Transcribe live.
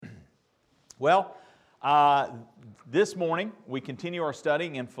Well, this morning we continue our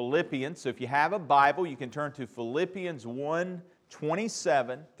studying in Philippians. So if you have a Bible, you can turn to Philippians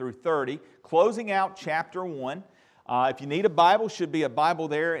 1:27 through 30, closing out chapter 1. If you need a Bible, should be a Bible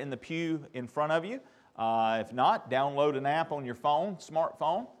there in the pew in front of you. If not, download an app on your phone,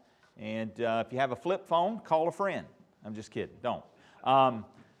 smartphone. And if you have a flip phone, call a friend. I'm just kidding, don't.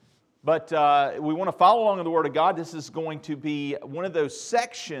 But we want to follow along in the Word of God. This is going to be one of those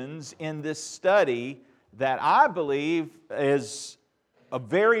sections in this study that I believe is a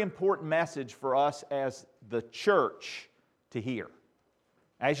very important message for us as the church to hear.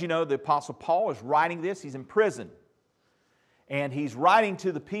 As you know, the Apostle Paul is writing this. He's in prison. And he's writing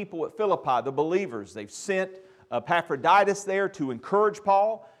to the people at Philippi, the believers. They've sent Epaphroditus there to encourage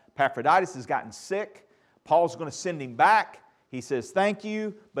Paul. Epaphroditus has gotten sick. Paul's going to send him back. He says, thank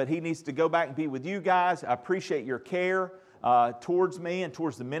you, but he needs to go back and be with you guys. I appreciate your care towards me and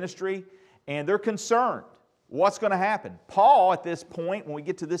towards the ministry. And they're concerned. What's going to happen? Paul, at this point, when we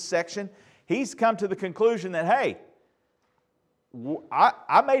get to this section, he's come to the conclusion that, hey,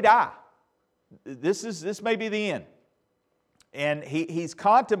 I may die. This may be the end. And he's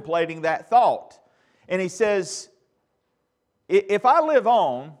contemplating that thought. And he says, if I live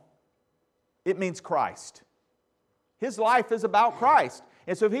on, it means Christ. His life is about Christ.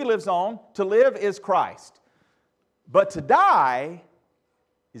 And so if he lives on, to live is Christ. But to die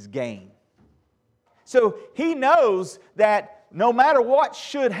is gain. So he knows that no matter what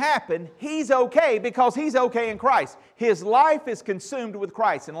should happen, he's okay because he's okay in Christ. His life is consumed with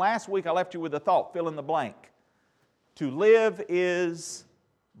Christ. And last week I left you with a thought, fill in the blank. To live is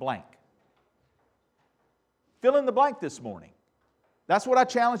blank. Fill in the blank this morning. That's what I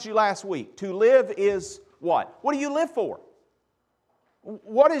challenged you last week. To live is what? What do you live for?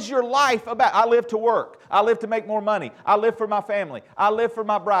 What is your life about? I live to work. I live to make more money. I live for my family. I live for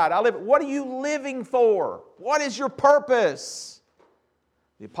my bride. What are you living for? What is your purpose?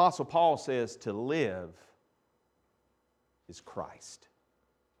 The Apostle Paul says to live is Christ.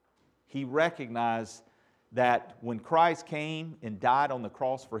 He recognized that when Christ came and died on the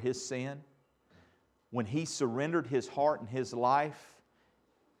cross for his sin, when he surrendered his heart and his life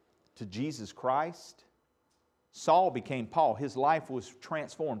to Jesus Christ, Saul became Paul. His life was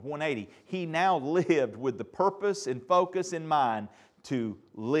transformed, 180. He now lived with the purpose and focus in mind to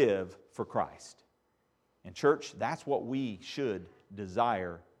live for Christ. And church, that's what we should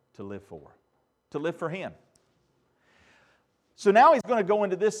desire to live for. To live for Him. So now he's going to go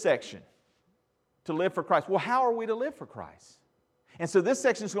into this section. To live for Christ. Well, how are we to live for Christ? And so this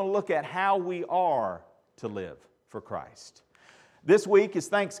section is going to look at how we are to live for Christ. This week is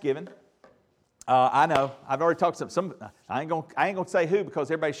Thanksgiving. I know, I've already talked to some, I ain't going to say who because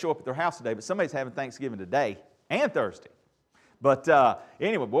everybody show up at their house today, but somebody's having Thanksgiving today and Thursday. But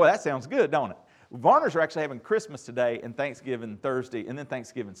anyway, boy, that sounds good, don't it? Varners are actually having Christmas today and Thanksgiving Thursday and then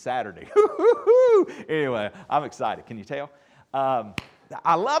Thanksgiving Saturday. Anyway, I'm excited. Can you tell?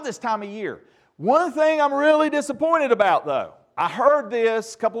 I love this time of year. One thing I'm really disappointed about, though, I heard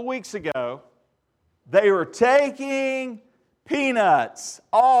this a couple of weeks ago. They were taking Peanuts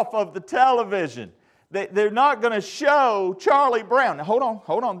off of the television. They're not going to show Charlie Brown. Now, hold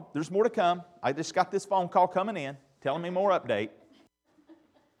on. There's more to come. I just got this phone call coming in telling me more update.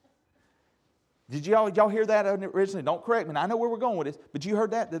 Did y'all hear that originally? Don't correct me. I know where we're going with this, but you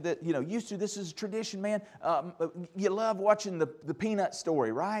heard that used to, this is a tradition, man. You love watching the Peanut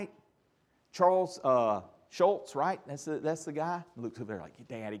story, right? Charles Schultz, right? That's the guy. Luke's over there like,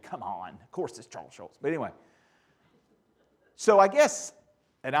 Daddy, come on. Of course it's Charles Schultz. But anyway. So I guess,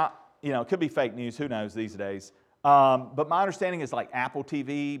 and it could be fake news, who knows these days. But my understanding is like Apple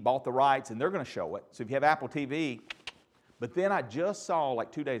TV bought the rights and they're going to show it. So if you have Apple TV, but then I just saw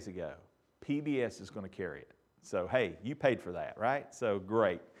like 2 days ago, PBS is going to carry it. So hey, you paid for that, right? So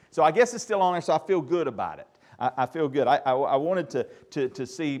great. So I guess it's still on there, so I feel good about it. I feel good. I wanted to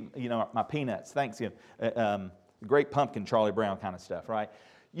see, my Peanuts, Thanksgiving, Great Pumpkin, Charlie Brown kind of stuff, right?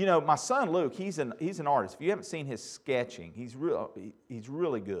 My son Luke, he's an artist. If you haven't seen his sketching, he's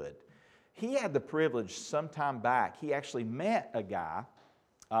really good. He had the privilege sometime back, he actually met a guy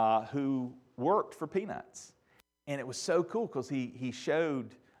who worked for Peanuts. And it was so cool because he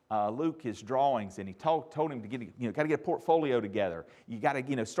showed Luke his drawings and he told him to got to get a portfolio together. You got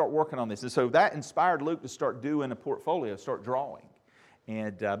to start working on this. And so that inspired Luke to start doing a portfolio, start drawing.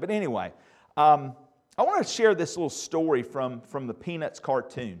 And but anyway, I want to share this little story from the Peanuts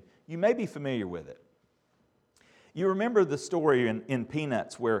cartoon. You may be familiar with it. You remember the story in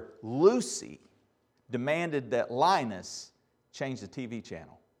Peanuts where Lucy demanded that Linus change the TV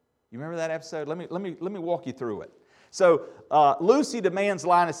channel. You remember that episode? Let me walk you through it. So Lucy demands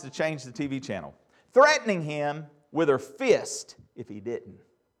Linus to change the TV channel, threatening him with her fist if he didn't.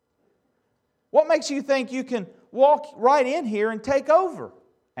 What makes you think you can walk right in here and take over?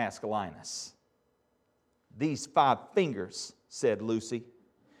 Asked Linus. These 5 fingers, said Lucy.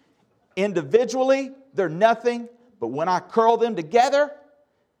 Individually, they're nothing, but when I curl them together,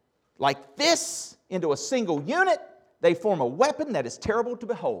 like this, into a single unit, they form a weapon that is terrible to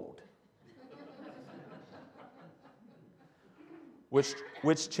behold.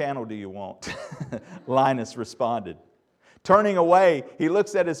 Which channel do you want? Linus responded. Turning away, he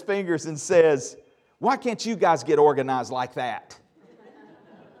looks at his fingers and says, why can't you guys get organized like that?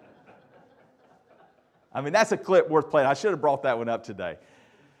 I mean, that's a clip worth playing. I should have brought that one up today.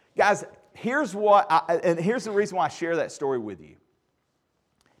 Guys, here's the reason why I share that story with you.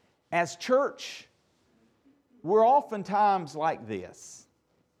 As church, we're oftentimes like this.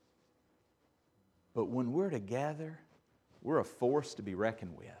 But when we're together, we're a force to be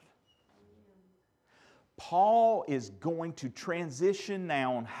reckoned with. Paul is going to transition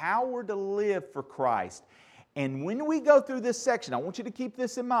now on how we're to live for Christ. And when we go through this section, I want you to keep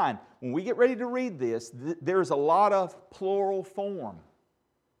this in mind. When we get ready to read this, there's a lot of plural form.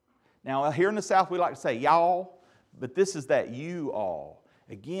 Now, here in the South, we like to say y'all, but this is that you all.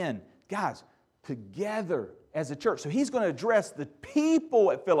 Again, guys, together as a church. So he's going to address the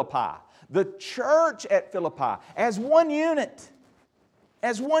people at Philippi, the church at Philippi, as one unit.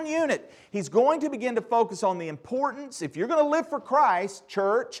 As one unit. He's going to begin to focus on the importance. If you're going to live for Christ,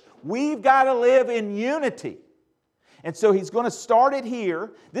 church, we've got to live in unity. And so he's going to start it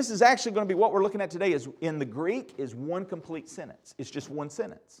here. This is actually going to be what we're looking at today. Is in the Greek is one complete sentence. It's just one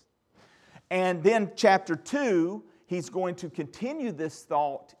sentence. And then chapter 2, he's going to continue this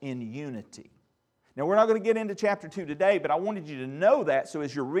thought in unity. Now, we're not going to get into chapter 2 today, but I wanted you to know that. So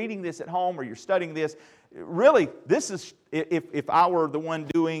as you're reading this at home or you're studying this, really, this is, if I were the one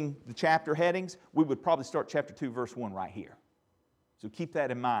doing the chapter headings, we would probably start chapter 2, verse 1 right here. So keep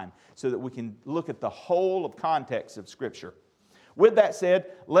that in mind so that we can look at the whole of context of Scripture. With that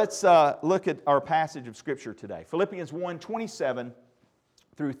said, let's look at our passage of Scripture today. Philippians 1, 27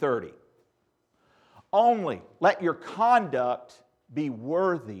 through 30. Only let your conduct be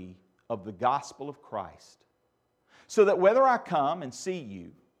worthy of the gospel of Christ, so that whether I come and see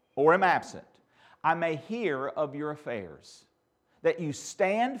you or am absent, I may hear of your affairs, that you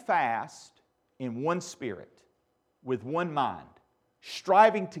stand fast in one spirit, with one mind,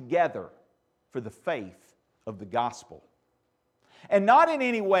 striving together for the faith of the gospel. And not in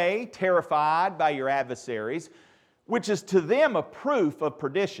any way terrified by your adversaries, which is to them a proof of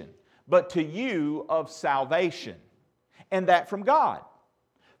perdition, but to you of salvation, and that from God.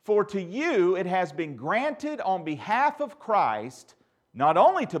 For to you it has been granted on behalf of Christ not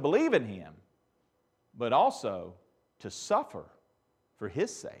only to believe in Him, but also to suffer for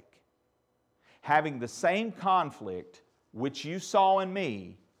His sake, having the same conflict which you saw in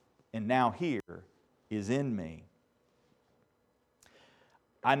me and now here is in me.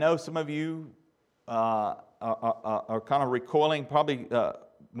 I know some of you are kind of recoiling, probably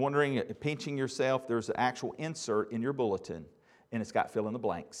wondering, pinching yourself. There's an actual insert in your bulletin, and it's got fill in the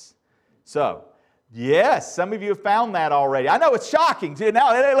blanks. So, yes, some of you have found that already. I know it's shocking.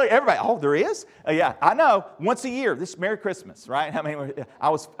 Now, everybody, oh, there is? Yeah, I know. Once a year, this is Merry Christmas, right? I mean, I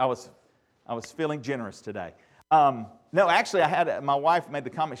was feeling generous today. No, actually, my wife made the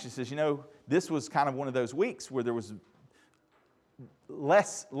comment. She says, this was kind of one of those weeks where there was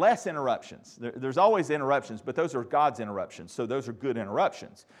less interruptions. There's always interruptions, but those are God's interruptions, so those are good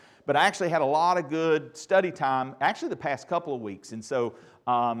interruptions. But I actually had a lot of good study time, actually the past couple of weeks, and so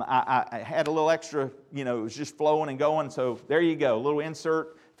I had a little extra, it was just flowing and going, so there you go, a little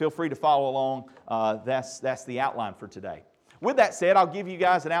insert. Feel free to follow along. That's the outline for today. With that said, I'll give you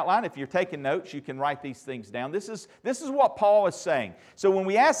guys an outline. If you're taking notes, you can write these things down. This is what Paul is saying. So when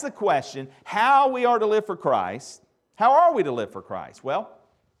we ask the question, how we are to live for Christ, how are we to live for Christ? Well,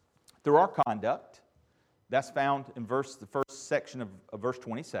 through our conduct. That's found in the first section of verse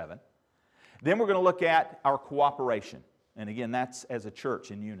 27. Then we're going to look at our cooperation. And again, that's as a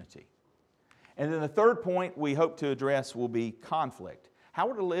church in unity. And then the third point we hope to address will be conflict. How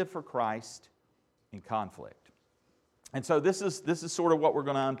we're to live for Christ in conflict. And so this is sort of what we're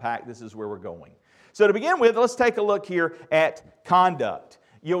going to unpack. This is where we're going. So to begin with, let's take a look here at conduct.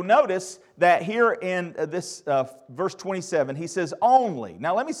 You'll notice that here in this verse 27, he says only.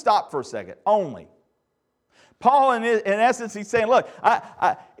 Now let me stop for a second. Only. Paul, in essence, he's saying, look,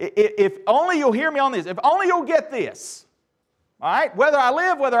 if only you'll hear me on this, if only you'll get this, all right? Whether I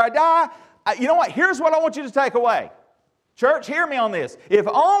live, whether I die, you know what? Here's what I want you to take away. Church, hear me on this. If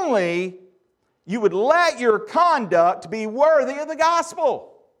only you would let your conduct be worthy of the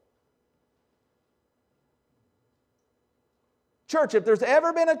gospel. Church, if there's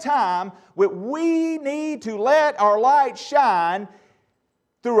ever been a time when we need to let our light shine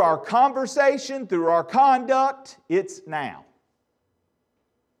through our conversation, through our conduct, it's now.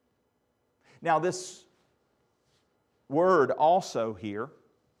 Now, this word also here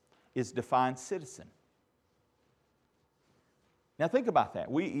is defined citizen. Now think about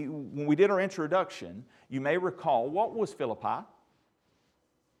that. When we did our introduction, you may recall, what was Philippi?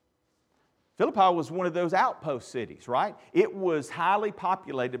 Philippi was one of those outpost cities, right? It was highly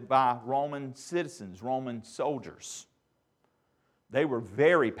populated by Roman citizens, Roman soldiers. They were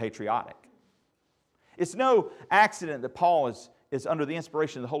very patriotic. It's no accident that Paul is under the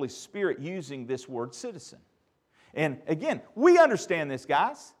inspiration of the Holy Spirit using this word citizen. And again, we understand this,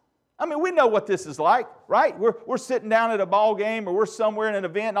 guys. I mean, we know what this is like, right? We're sitting down at a ball game or we're somewhere in an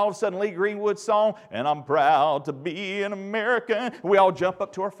event and all of a sudden Lee Greenwood's song, and I'm proud to be an American. We all jump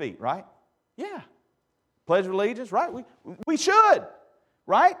up to our feet, right? Yeah. Pledge of allegiance, right? We should,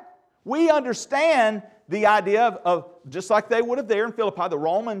 right? We understand the idea of, just like they would have there in Philippi, the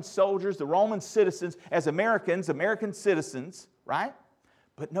Roman soldiers, the Roman citizens as Americans, American citizens, right?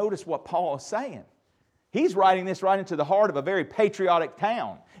 But notice what Paul is saying. He's writing this right into the heart of a very patriotic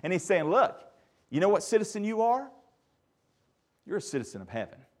town. And he's saying, look, you know what citizen you are? You're a citizen of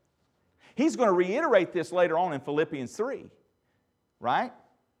heaven. He's going to reiterate this later on in Philippians 3, right?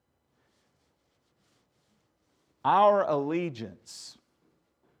 Our allegiance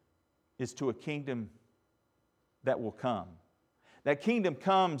is to a kingdom that will come. That kingdom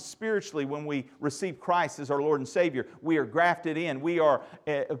comes spiritually when we receive Christ as our Lord and Savior. We are grafted in. We are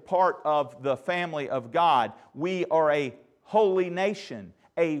a part of the family of God. We are a holy nation,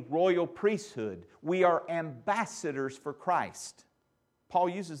 a royal priesthood. We are ambassadors for Christ. Paul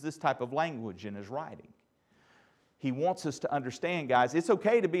uses this type of language in his writing. He wants us to understand, guys, it's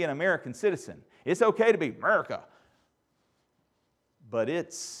okay to be an American citizen. It's okay to be America. But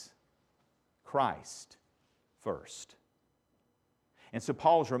it's Christ first. And so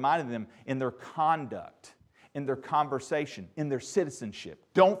Paul is reminding them in their conduct, in their conversation, in their citizenship.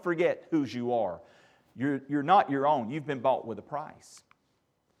 Don't forget whose you are. You're not your own. You've been bought with a price.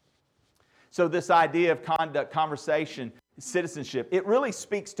 So this idea of conduct, conversation, citizenship, it really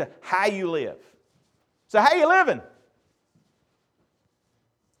speaks to how you live. So how you living?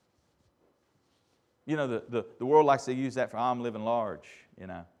 You know, the world likes to use that for, I'm living large, you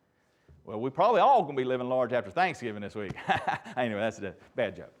know. Well, we're probably all going to be living large after Thanksgiving this week. Anyway, that's a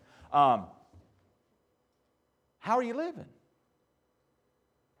bad joke. How are you living?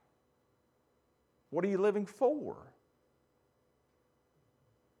 What are you living for?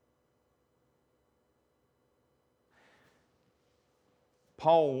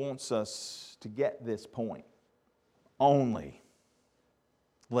 Paul wants us to get this point. Only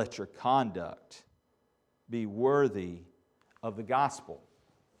let your conduct be worthy of the gospel.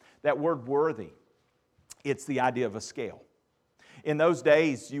 That word worthy, it's the idea of a scale. In those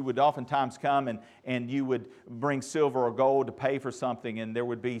days, you would oftentimes come and you would bring silver or gold to pay for something, and there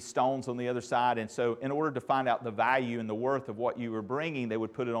would be stones on the other side. And so in order to find out the value and the worth of what you were bringing, they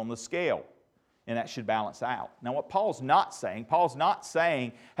would put it on the scale. And that should balance out. Now what Paul's not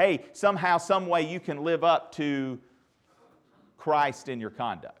saying, hey, somehow, some way you can live up to Christ in your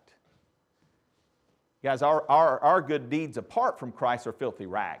conduct. Guys, our good deeds apart from Christ are filthy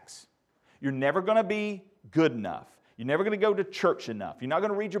rags. You're never going to be good enough. You're never going to go to church enough. You're not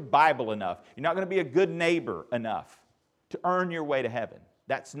going to read your Bible enough. You're not going to be a good neighbor enough to earn your way to heaven.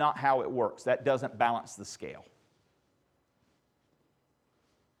 That's not how it works. That doesn't balance the scale.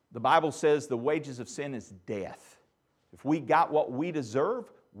 The Bible says the wages of sin is death. If we got what we deserve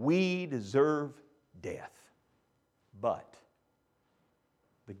death. But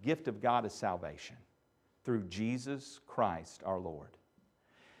the gift of God is salvation through Jesus Christ our Lord.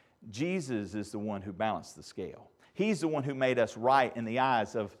 Jesus is the one who balanced the scale. He's the one who made us right in the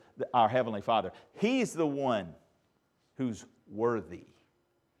eyes of our Heavenly Father. He's the one who's worthy.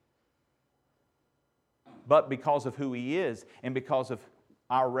 But because of who He is and because of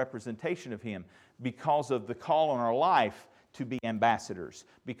our representation of Him, because of the call on our life to be ambassadors,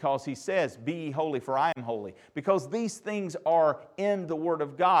 because He says, be ye holy for I am holy, because these things are in the Word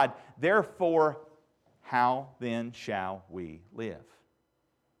of God, therefore, how then shall we live?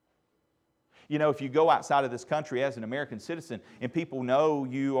 You know, if you go outside of this country as an American citizen and people know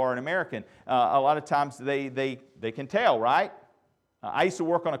you are an American, a lot of times they can tell, right? I used to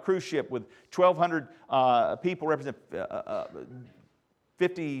work on a cruise ship with 1,200 people represent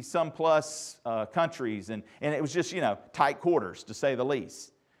 50-some plus countries, and it was just, tight quarters, to say the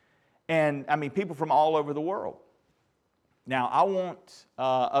least. And, I mean, people from all over the world. Now, I won't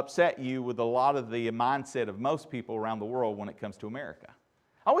upset you with a lot of the mindset of most people around the world when it comes to America.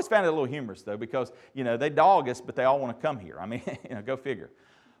 I always found it a little humorous, though, because, they dog us, but they all want to come here. I mean, go figure.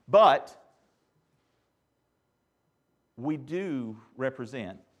 But we do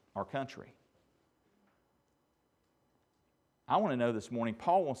represent our country. I want to know this morning,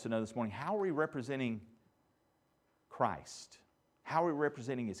 Paul wants to know this morning, how are we representing Christ? How are we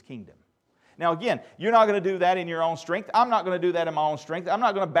representing His kingdom? Now again, you're not going to do that in your own strength. I'm not going to do that in my own strength. I'm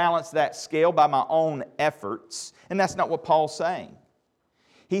not going to balance that scale by my own efforts. And that's not what Paul's saying.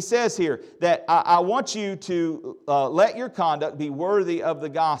 He says here that I want you to let your conduct be worthy of the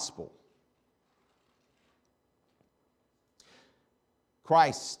gospel.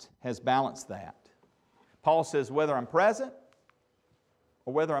 Christ has balanced that. Paul says whether I'm present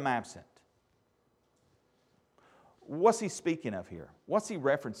or whether I'm absent. What's he speaking of here? What's he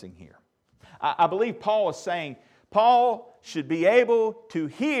referencing here? I believe Paul is saying Paul should be able to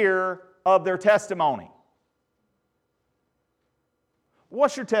hear of their testimony.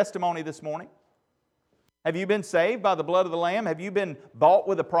 What's your testimony this morning? Have you been saved by the blood of the Lamb? Have you been bought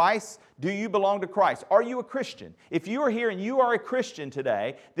with a price? Do you belong to Christ? Are you a Christian? If you are here and you are a Christian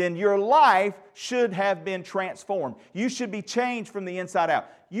today, then your life should have been transformed. You should be changed from the inside out.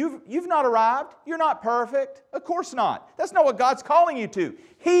 You've not arrived. You're not perfect. Of course not. That's not what God's calling you to.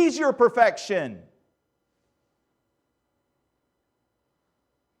 He's your perfection.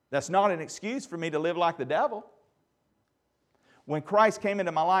 That's not an excuse for me to live like the devil. When Christ came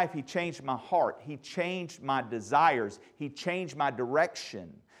into my life, He changed my heart. He changed my desires. He changed my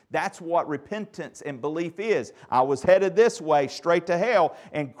direction. That's what repentance and belief is. I was headed this way, straight to hell,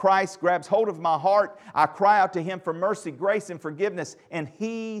 and Christ grabs hold of my heart. I cry out to Him for mercy, grace, and forgiveness, and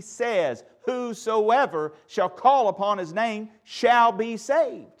He says, whosoever shall call upon His name shall be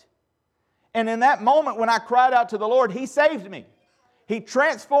saved. And in that moment when I cried out to the Lord, He saved me. He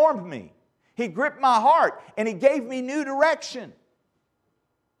transformed me. He gripped my heart and He gave me new direction.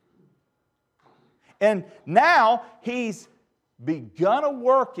 And now He's begun a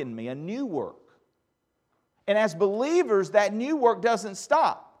work in me, a new work. And as believers, that new work doesn't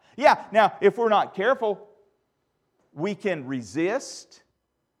stop. Yeah, now if we're not careful, we can resist.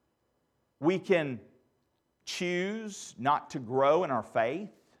 We can choose not to grow in our faith.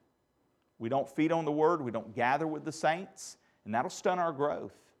 We don't feed on the Word. We don't gather with the saints. And that'll stunt our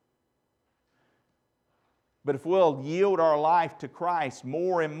growth. But if we'll yield our life to Christ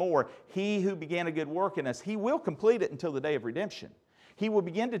more and more, He who began a good work in us, He will complete it until the day of redemption. He will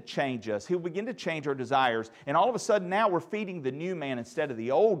begin to change us. He'll begin to change our desires. And all of a sudden now we're feeding the new man instead of the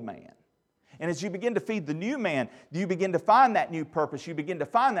old man. And as you begin to feed the new man, you begin to find that new purpose. You begin to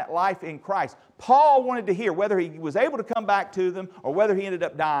find that life in Christ. Paul wanted to hear whether he was able to come back to them or whether he ended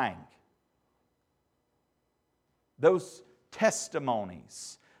up dying. Those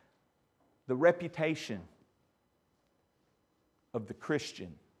testimonies, the reputation of the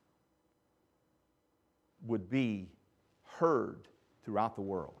Christian would be heard throughout the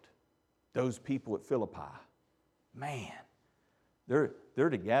world. Those people at Philippi, man, they're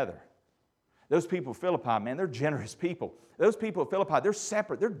together. Those people at Philippi, man, they're generous people. Those people at Philippi, they're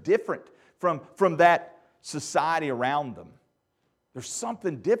separate. They're different from that society around them. There's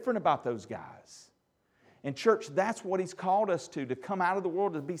something different about those guys. And church, that's what He's called us to come out of the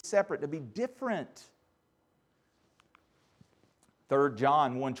world, to be separate, to be different. 3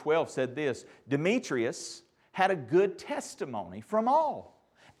 John 1:12 said this, Demetrius had a good testimony from all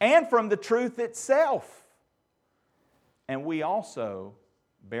and from the truth itself. And we also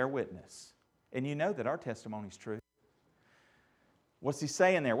bear witness. And you know that our testimony is true. What's he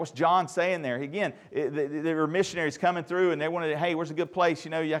saying there? What's John saying there? Again, there were missionaries coming through and they wanted, hey, where's a good place,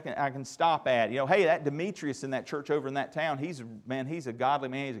 I can stop at. Hey, that Demetrius in that church over in that town, he's a godly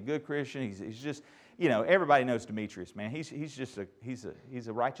man, he's a good Christian, he's just, everybody knows Demetrius, man. He's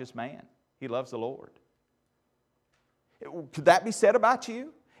a righteous man. He loves the Lord. Could that be said about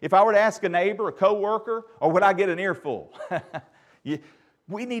you? If I were to ask a neighbor, a coworker, or would I get an earful?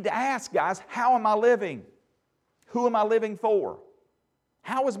 We need to ask, guys, how am I living? Who am I living for?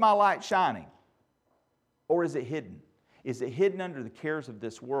 How is my light shining? Or is it hidden? Is it hidden under the cares of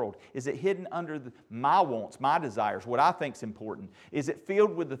this world? Is it hidden under my wants, my desires, what I think is important? Is it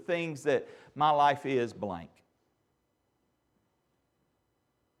filled with the things that my life is blank?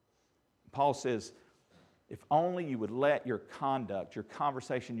 Paul says, if only you would let your conduct, your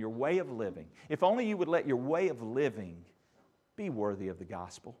conversation, your way of living, if only you would let your way of living be worthy of the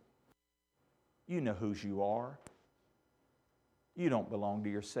gospel. You know whose you are. You don't belong to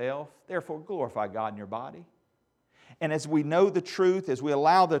yourself. Therefore, glorify God in your body. And as we know the truth, as we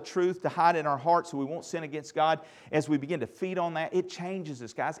allow the truth to hide in our hearts so we won't sin against God, as we begin to feed on that, it changes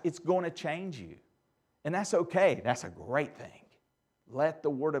us, guys. It's going to change you. And that's okay. That's a great thing. Let the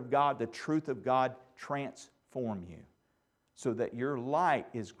Word of God, the truth of God, transform you so that your light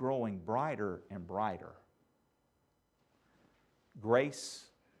is growing brighter and brighter. Grace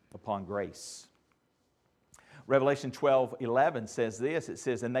upon grace. Revelation 12:11 says this. It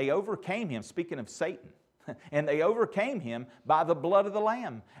says, and they overcame him, speaking of Satan, and they overcame him by the blood of the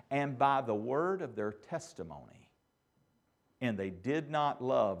Lamb and by the word of their testimony. And they did not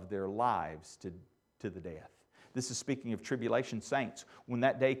love their lives to the death. This is speaking of tribulation saints. When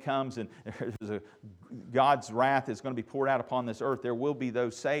that day comes and God's wrath is going to be poured out upon this earth, there will be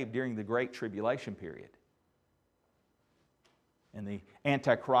those saved during the great tribulation period. And the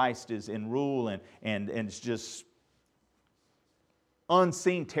Antichrist is in rule and it's just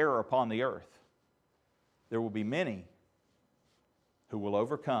unseen terror upon the earth. There will be many who will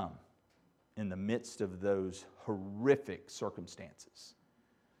overcome in the midst of those horrific circumstances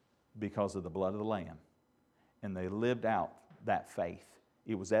because of the blood of the Lamb. And they lived out that faith.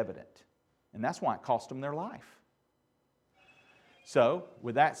 It was evident. And that's why it cost them their life. So,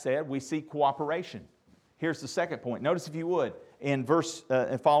 with that said, we see cooperation. Here's the second point. Notice, if you would, in verse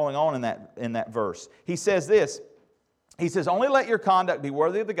following on in that verse. He says this. He says, only let your conduct be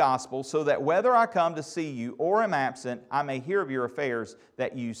worthy of the gospel, so that whether I come to see you or am absent, I may hear of your affairs,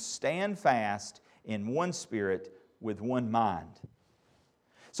 that you stand fast in one spirit with one mind.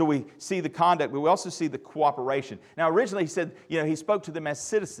 So we see the conduct, but we also see the cooperation. Now originally he said, he spoke to them as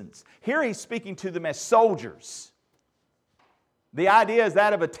citizens. Here he's speaking to them as soldiers. The idea is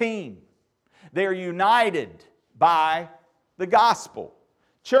that of a team. They're united by the gospel.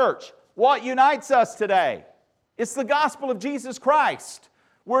 Church, what unites us today? It's the gospel of Jesus Christ.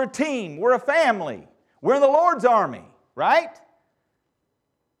 We're a team. We're a family. We're in the Lord's army, right?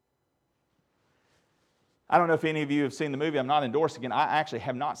 I don't know if any of you have seen the movie. I'm not endorsing it. I actually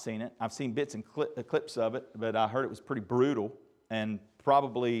have not seen it. I've seen bits and clips of it, but I heard it was pretty brutal and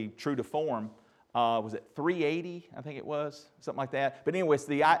probably true to form. Was it 380? I think it was, something like that. But anyway,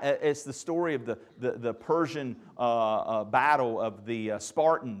 it's the story of the Persian battle of the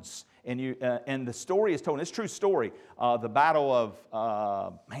Spartans. And the story is told, and it's a true story, the battle of,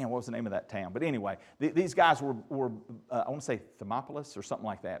 what was the name of that town? But anyway, these guys were I want to say Thermopylae or something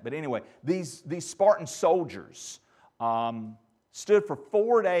like that. But anyway, these Spartan soldiers stood for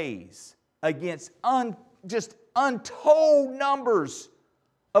 4 days against just untold numbers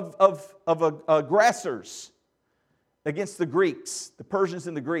of aggressors against the Greeks, the Persians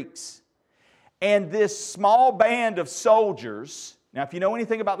and the Greeks. And this small band of soldiers, now if you know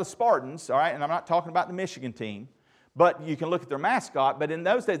anything about the Spartans, all right, and I'm not talking about the Michigan team, but you can look at their mascot, but in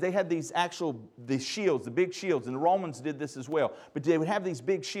those days they had these shields, the big shields, and the Romans did this as well. But they would have these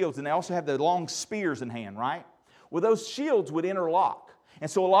big shields, and they also have the long spears in hand, right? Well, those shields would interlock. And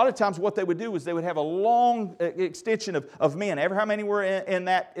so a lot of times what they would do is they would have a long extension of men, ever how many were in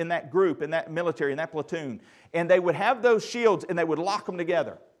that group, in that military, in that platoon. And they would have those shields and they would lock them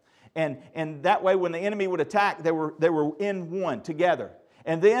together. And that way when the enemy would attack, they were in one together.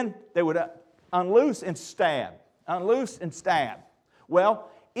 And then they would unloose and stab. Unloose and stab. Well,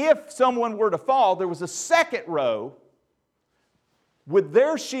 if someone were to fall, there was a second row with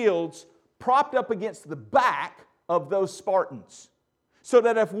their shields propped up against the back of those Spartans. So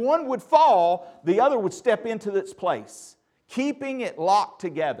that if one would fall, the other would step into its place, keeping it locked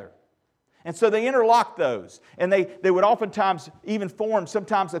together. And so they interlocked those. And they would oftentimes even form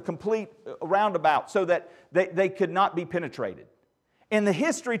sometimes a complete roundabout so that they could not be penetrated. And the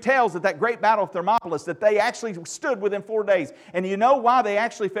history tells that great battle of Thermopylae, that they actually stood within 4 days. And you know why they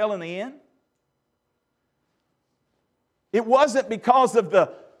actually fell in the end? It wasn't because of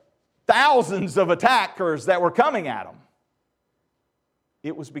the thousands of attackers that were coming at them.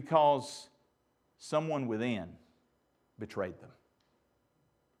 It was because someone within betrayed them.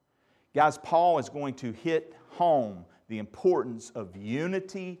 Guys, Paul is going to hit home the importance of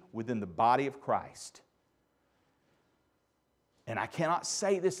unity within the body of Christ. And I cannot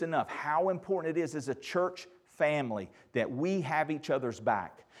say this enough, how important it is as a church family that we have each other's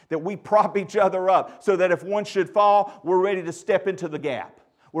back, that we prop each other up so that if one should fall, we're ready to step into the gap.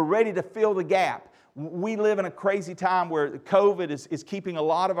 We're ready to fill the gap. We live in a crazy time where COVID is keeping a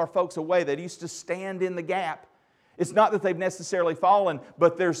lot of our folks away that used to stand in the gap. It's not that they've necessarily fallen,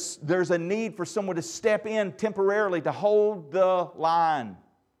 but there's a need for someone to step in temporarily to hold the line.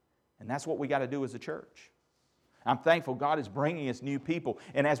 And that's what we got to do as a church. I'm thankful God is bringing us new people.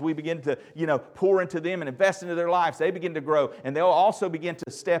 And as we begin to, pour into them and invest into their lives, they begin to grow. And they'll also begin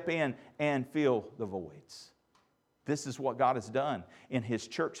to step in and fill the voids. This is what God has done in His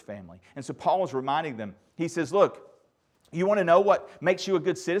church family. And so Paul is reminding them, he says, look, you want to know what makes you a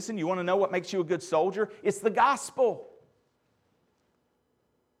good citizen? You want to know what makes you a good soldier? It's the gospel.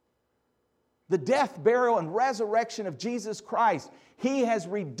 The death, burial, and resurrection of Jesus Christ. He has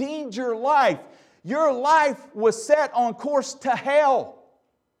redeemed your life. Your life was set on course to hell.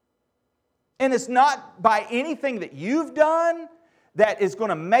 And it's not by anything that you've done that is going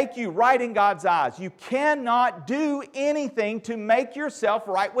to make you right in God's eyes. You cannot do anything to make yourself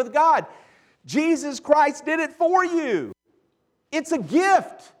right with God. Jesus Christ did it for you. It's a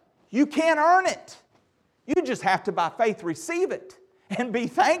gift. You can't earn it. You just have to, by faith, receive it and be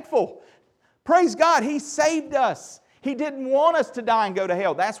thankful. Praise God, He saved us. He didn't want us to die and go to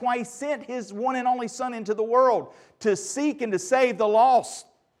hell. That's why He sent His one and only Son into the world to seek and to save the lost,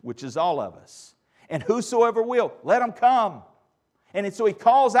 which is all of us. And whosoever will, let him come. And so He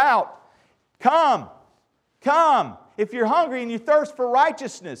calls out, come, come. If you're hungry and you thirst for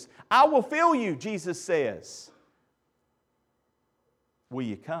righteousness, I will fill you, Jesus says. Will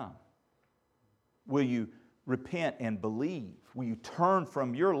you come? Will you repent and believe? Will you turn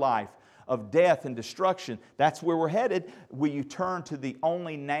from your life of death and destruction? That's where we're headed. Will you turn to the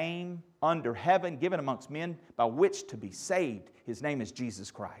only name under heaven given amongst men by which to be saved? His name is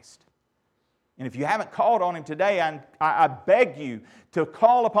Jesus Christ. And if you haven't called on Him today, I beg you to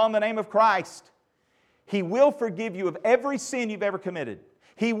call upon the name of Christ. He will forgive you of every sin you've ever committed.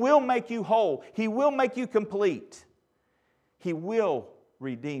 He will make you whole. He will make you complete. He will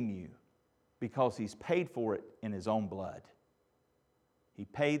redeem you because He's paid for it in His own blood. He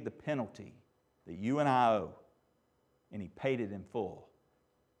paid the penalty that you and I owe, and He paid it in full.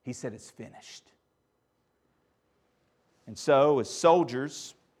 He said it's finished. And so, as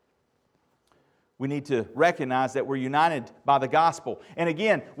soldiers, we need to recognize that we're united by the gospel. And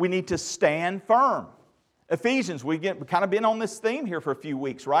again, we need to stand firm. Ephesians, we've kind of been on this theme here for a few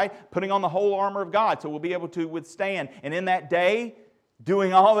weeks, right? Putting on the whole armor of God so we'll be able to withstand. And in that day,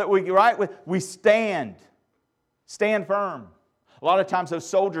 doing all that we stand. Stand firm. A lot of times those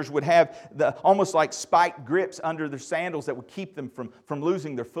soldiers would have almost like spiked grips under their sandals that would keep them from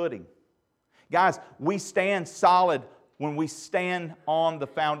losing their footing. Guys, we stand solid when we stand on the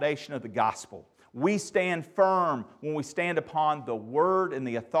foundation of the gospel. We stand firm when we stand upon the Word and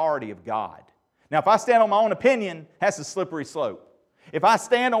the authority of God. Now, if I stand on my own opinion, that's a slippery slope. If I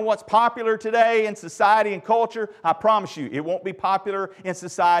stand on what's popular today in society and culture, I promise you, it won't be popular in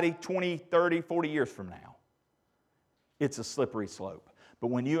society 20, 30, 40 years from now. It's a slippery slope. But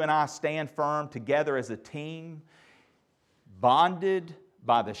when you and I stand firm together as a team, bonded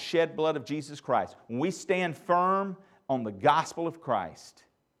by the shed blood of Jesus Christ, when we stand firm on the gospel of Christ,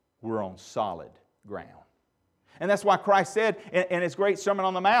 we're on solid ground. And that's why Christ said in His great Sermon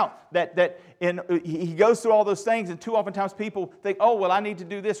on the Mount that He goes through all those things, and too often times people think, oh, well, I need to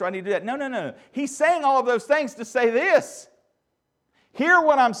do this or I need to do that. No. He's saying all of those things to say this. Hear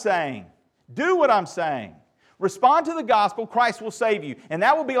what I'm saying. Do what I'm saying. Respond to the gospel, Christ will save you. And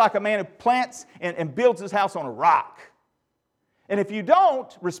that will be like a man who plants and builds his house on a rock. And if you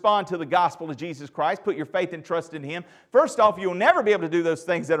don't respond to the gospel of Jesus Christ, put your faith and trust in Him, first off, you'll never be able to do those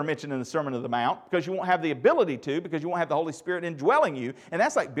things that are mentioned in the Sermon on the Mount because you won't have the ability to, because you won't have the Holy Spirit indwelling you. And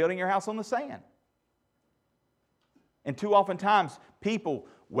that's like building your house on the sand. And too often times, people,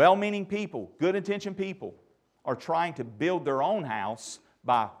 well-meaning people, good-intentioned people, are trying to build their own house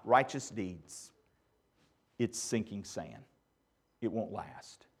by righteous deeds. It's sinking sand. It won't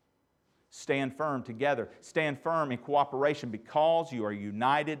last. Stand firm together. Stand firm in cooperation because you are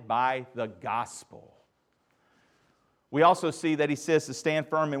united by the gospel. We also see that He says to stand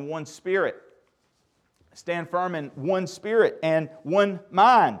firm in one spirit. Stand firm in one spirit and one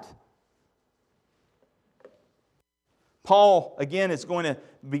mind. Paul, again, is going to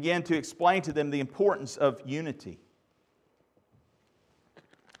begin to explain to them the importance of unity.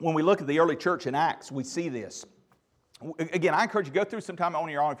 When we look at the early church in Acts, we see this. Again, I encourage you to go through some time on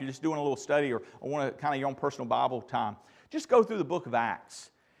your own if you're just doing a little study or want to kind of your own personal Bible time. Just go through the book of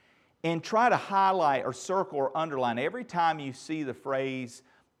Acts and try to highlight or circle or underline every time you see the phrase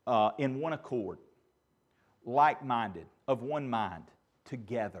in one accord, like-minded, of one mind,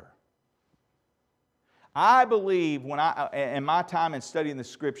 together. I believe in my time in studying the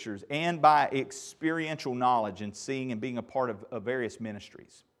Scriptures and by experiential knowledge and seeing and being a part of various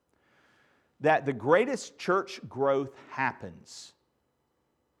ministries, that the greatest church growth happens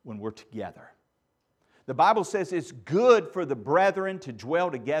when we're together. The Bible says it's good for the brethren to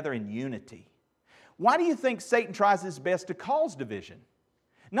dwell together in unity. Why do you think Satan tries his best to cause division?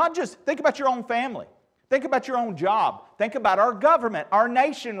 Not just, think about your own family. Think about your own job. Think about our government, our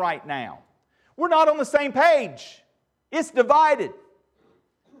nation right now. We're not on the same page. It's divided.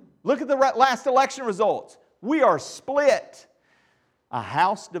 Look at the last election results. We are split. A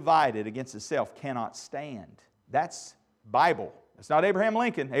house divided against itself cannot stand. That's Bible. That's not Abraham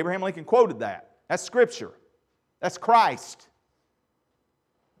Lincoln. Abraham Lincoln quoted that. That's Scripture. That's Christ.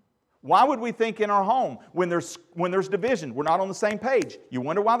 Why would we think in our home when there's division, we're not on the same page? You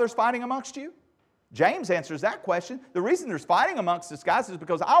wonder why there's fighting amongst you? James answers that question. The reason there's fighting amongst us guys is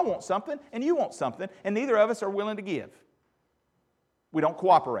because I want something and you want something, and neither of us are willing to give. We don't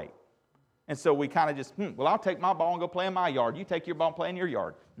cooperate. And so we kind of just, well, I'll take my ball and go play in my yard. You take your ball and play in your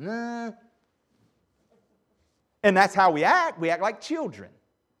yard. Nah. And that's how we act. We act like children.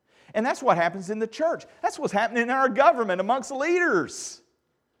 And that's what happens in the church. That's what's happening in our government amongst leaders.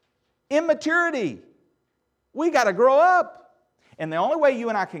 Immaturity. We got to grow up. And the only way you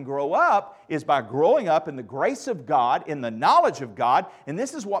and I can grow up is by growing up in the grace of God, in the knowledge of God. And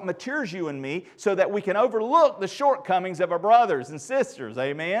this is what matures you and me so that we can overlook the shortcomings of our brothers and sisters.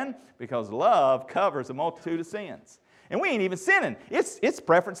 Amen? Because love covers a multitude of sins. And we ain't even sinning. It's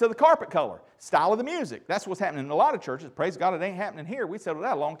preference of the carpet color, style of the music. That's what's happening in a lot of churches. Praise God, it ain't happening here. We settled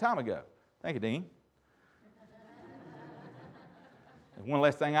that a long time ago. Thank you, Dean. One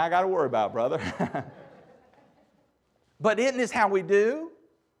less thing I got to worry about, brother. But isn't this how we do?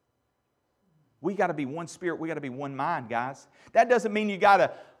 We got to be one spirit. We got to be one mind, guys. That doesn't mean you got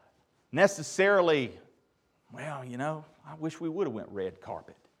to necessarily, well, I wish we would have went red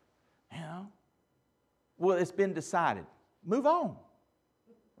carpet. Well, it's been decided. Move on,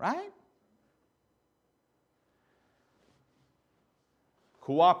 right?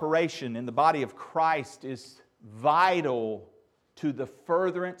 Cooperation in the body of Christ is vital to the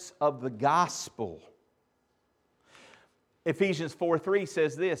furtherance of the gospel. Ephesians 4:3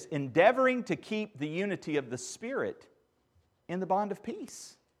 says this, endeavoring to keep the unity of the Spirit in the bond of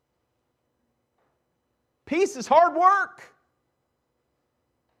peace. Peace is hard work.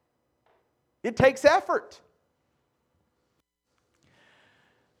 It takes effort.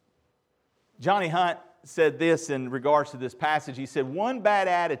 Johnny Hunt said this in regards to this passage. He said, one bad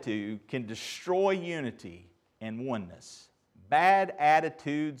attitude can destroy unity and oneness. Bad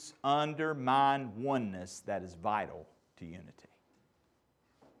attitudes undermine oneness that is vital to unity.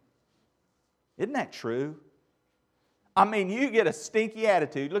 Isn't that true? I mean, you get a stinky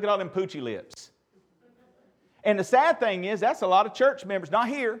attitude. Look at all them poochy lips. And the sad thing is, that's a lot of church members. Not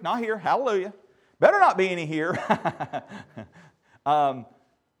here, hallelujah. Better not be any here. But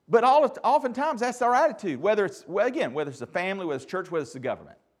oftentimes that's our attitude. Whether it's a family, whether it's church, whether it's the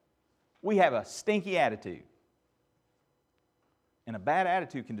government. We have a stinky attitude. And a bad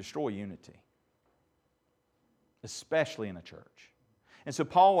attitude can destroy unity. Especially in a church. And so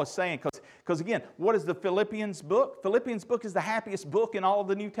Paul was saying, because again, what is the Philippians book? Philippians book is the happiest book in all of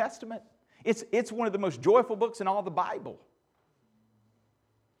the New Testament. It's one of the most joyful books in all the Bible.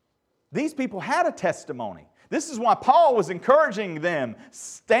 These people had a testimony. This is why Paul was encouraging them.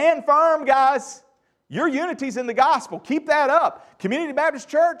 Stand firm, guys. Your unity's in the gospel. Keep that up. Community Baptist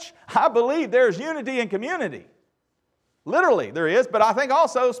Church, I believe there's unity in community. Literally there is, but I think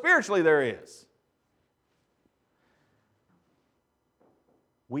also spiritually there is.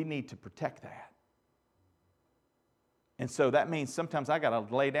 We need to protect that. And so that means sometimes I got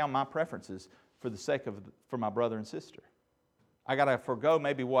to lay down my preferences for my brother and sister. I got to forego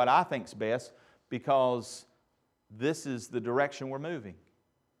maybe what I think's best because this is the direction we're moving.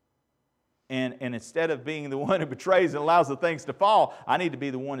 And instead of being the one who betrays and allows the things to fall, I need to be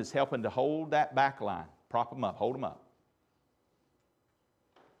the one that's helping to hold that back line. Prop them up, hold them up.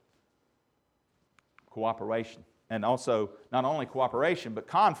 Cooperation. And also, not only cooperation, but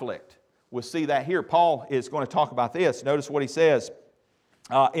conflict. We'll see that here. Paul is going to talk about this. Notice what he says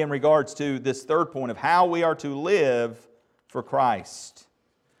in regards to this third point of how we are to live for Christ.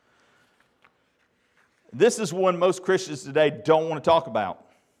 This is one most Christians today don't want to talk about.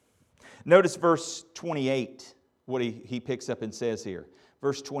 Notice verse 28, what he picks up and says here.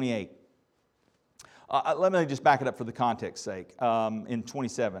 Verse 28. Let me just back it up for the context's sake. In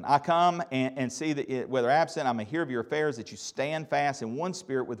 27, I come and see that whether absent, I may hear of your affairs, that you stand fast in one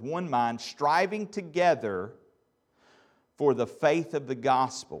spirit with one mind, striving together for the faith of the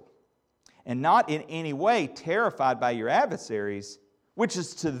gospel, and not in any way terrified by your adversaries, which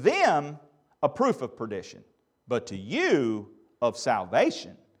is to them a proof of perdition, but to you of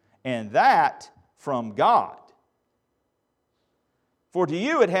salvation, and that from God. For to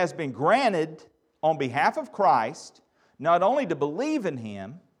you it has been granted on behalf of Christ, not only to believe in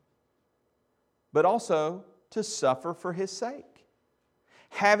Him, but also to suffer for His sake,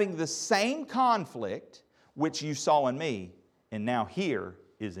 having the same conflict which you saw in me, and now here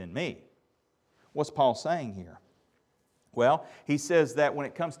is in me. What's Paul saying here? Well, he says that when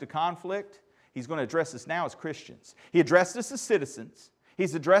it comes to conflict, he's going to address us now as Christians. He addressed us as citizens.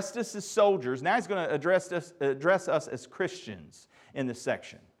 He's addressed us as soldiers. Now he's going to address us as Christians in this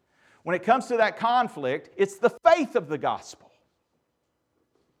section. When it comes to that conflict, it's the faith of the gospel.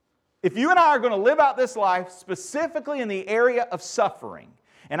 If you and I are going to live out this life specifically in the area of suffering,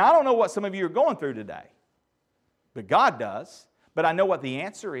 and I don't know what some of you are going through today, but God does, but I know what the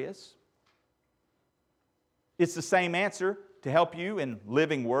answer is. It's the same answer to help you in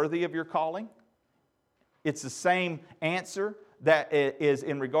living worthy of your calling. It's the same answer that is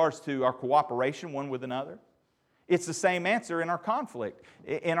in regards to our cooperation one with another. It's the same answer in our conflict,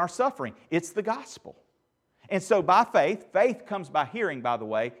 in our suffering. It's the gospel. And so by faith comes by hearing, by the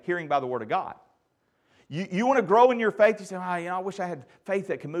way, hearing by the Word of God. You want to grow in your faith, you say, I wish I had faith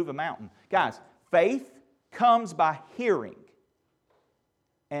that can move a mountain. Guys, faith comes by hearing,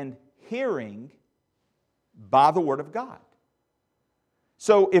 and hearing by the Word of God.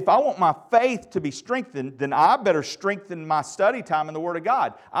 So if I want my faith to be strengthened, then I better strengthen my study time in the Word of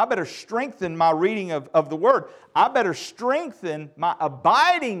God. I better strengthen my reading of the Word. I better strengthen my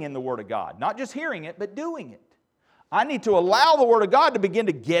abiding in the Word of God. Not just hearing it, but doing it. I need to allow the Word of God to begin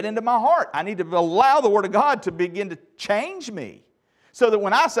to get into my heart. I need to allow the Word of God to begin to change me. So that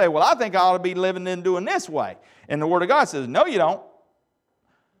when I say, well, I think I ought to be living and doing this way, and the Word of God says, no, you don't.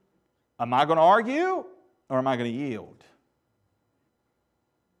 Am I going to argue, or am I going to yield?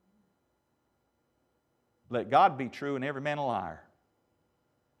 Let God be true and every man a liar.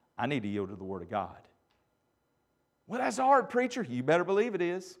 I need to yield to the Word of God. Well, that's hard, preacher. You better believe it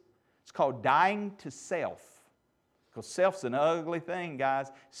is. It's called dying to self. Because self's an ugly thing, guys.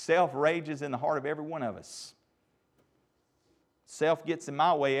 Self rages in the heart of every one of us. Self gets in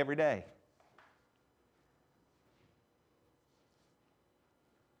my way every day.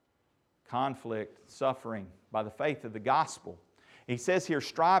 Conflict, suffering by the faith of the gospel. He says here,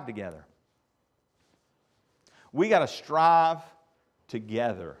 strive together. We got to strive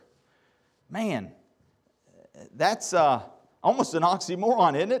together. Man, that's almost an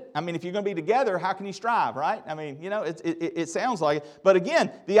oxymoron, isn't it? I mean, if you're going to be together, how can you strive, right? I mean, it sounds like it. But again,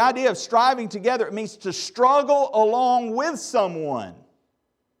 the idea of striving together, it means to struggle along with someone.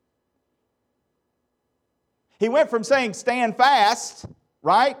 He went from saying stand fast,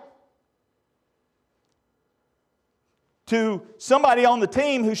 right, to somebody on the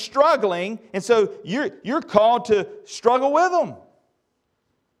team who's struggling, and so you're called to struggle with them.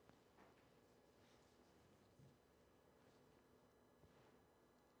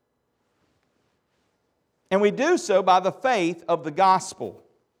 And we do so by the faith of the gospel.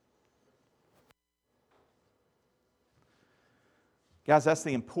 Guys, that's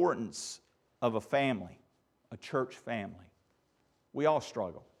the importance of a family, a church family. We all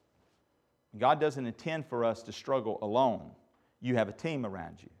struggle. God doesn't intend for us to struggle alone. You have a team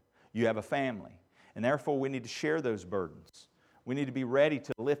around you. You have a family. And therefore, we need to share those burdens. We need to be ready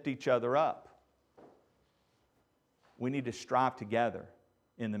to lift each other up. We need to strive together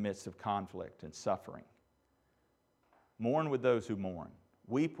in the midst of conflict and suffering. Mourn with those who mourn.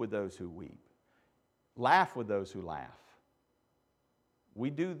 Weep with those who weep. Laugh with those who laugh. We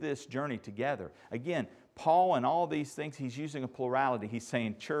do this journey together. Again, Paul and all these things, he's using a plurality. He's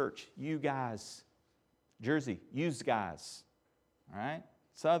saying, church, you guys, Jersey, yous guys, all right?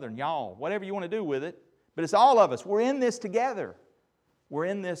 Southern, y'all, whatever you want to do with it. But it's all of us. We're in this together. We're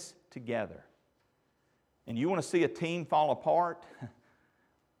in this together. And you want to see a team fall apart?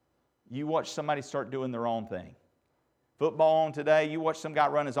 You watch somebody start doing their own thing. Football on today, you watch some guy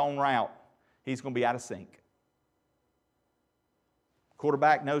run his own route. He's going to be out of sync.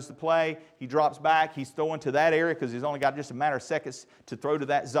 Quarterback knows the play. He drops back. He's throwing to that area because he's only got just a matter of seconds to throw to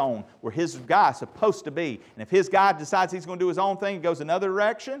that zone where his guy's supposed to be. And if his guy decides he's going to do his own thing and goes another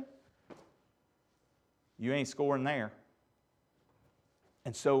direction, you ain't scoring there.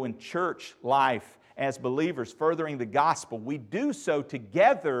 And so in church life, as believers furthering the gospel, we do so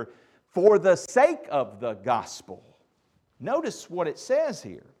together for the sake of the gospel. Notice what it says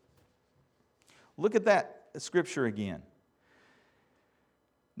here. Look at that scripture again.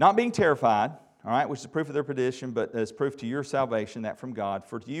 Not being terrified, all right, which is proof of their perdition, but as proof to your salvation, that from God.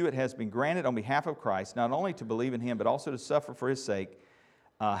 For to you it has been granted on behalf of Christ, not only to believe in Him, but also to suffer for His sake,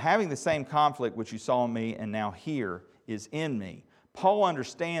 having the same conflict which you saw in me and now here is in me. Paul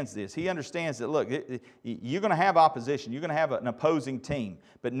understands this. He understands that, look, you're going to have opposition. You're going to have an opposing team.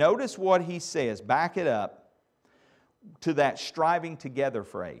 But notice what he says. Back it up to that striving together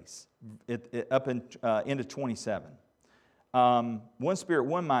phrase up into 27. One spirit,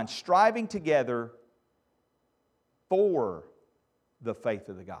 one mind, striving together for the faith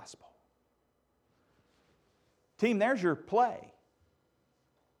of the gospel. Team, there's your play.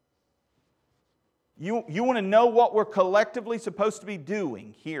 You want to know what we're collectively supposed to be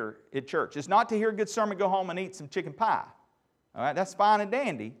doing here at church. It's not to hear a good sermon, go home and eat some chicken pie. All right, that's fine and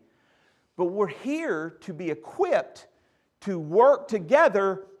dandy. But we're here to be equipped to work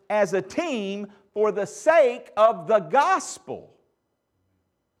together as a team for the sake of the gospel.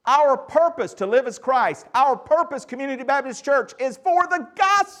 Our purpose to live as Christ, our purpose, Community Baptist Church, is for the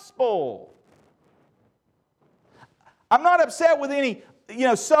gospel. I'm not upset with any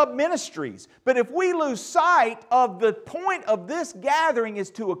sub-ministries. But if we lose sight of the point of this gathering is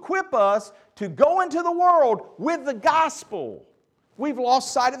to equip us to go into the world with the gospel, we've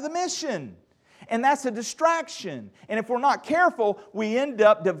lost sight of the mission. And that's a distraction. And if we're not careful, we end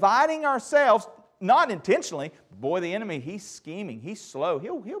up dividing ourselves, not intentionally. Boy, the enemy, he's scheming. He's slow.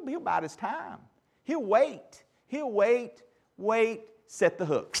 He'll bide his time. He'll wait. He'll wait, set the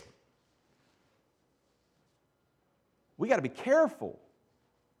hook. We got to be careful.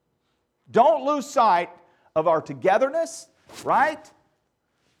 Don't lose sight of our togetherness, right?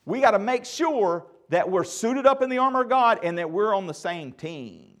 We got to make sure that we're suited up in the armor of God and that we're on the same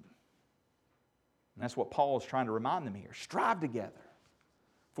team. And that's what Paul is trying to remind them here. Strive together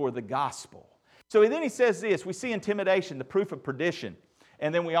for the gospel. So then he says this, we see intimidation, the proof of perdition.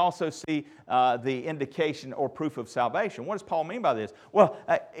 And then we also see the indication or proof of salvation. What does Paul mean by this? Well,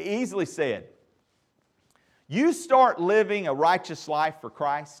 easily said. You start living a righteous life for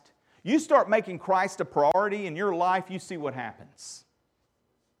Christ. You start making Christ a priority in your life, you see what happens.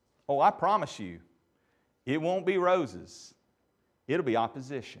 Oh, I promise you, it won't be roses. It'll be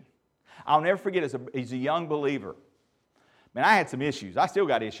opposition. I'll never forget as a young believer. Man, I had some issues. I still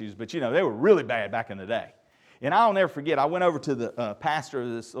got issues, but they were really bad back in the day. And I'll never forget, I went over to the pastor of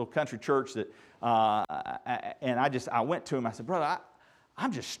this little country church and I went to him. I said, brother,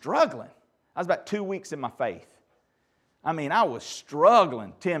 I'm just struggling. I was about 2 weeks in my faith. I mean, I was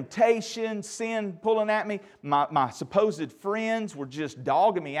struggling. Temptation, sin pulling at me. My supposed friends were just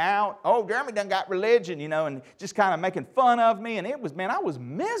dogging me out. Oh, Jeremy done got religion, and just kind of making fun of me. And I was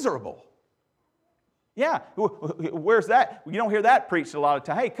miserable. Yeah, where's that? You don't hear that preached a lot of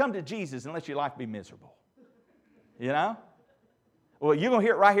time. Hey, come to Jesus and let your life be miserable. Well, you're going to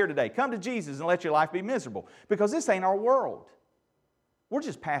hear it right here today. Come to Jesus and let your life be miserable. Because this ain't our world. We're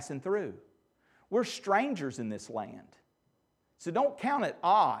just passing through. We're strangers in this land. So don't count it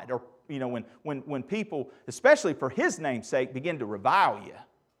odd or, when people, especially for His name's sake, begin to revile you.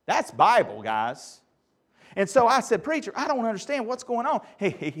 That's Bible, guys. And so I said, preacher, I don't understand what's going on.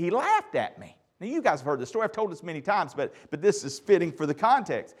 He laughed at me. Now, you guys have heard the story. I've told this many times, but this is fitting for the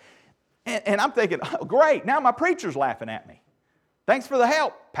context. And I'm thinking, oh, great, now my preacher's laughing at me. Thanks for the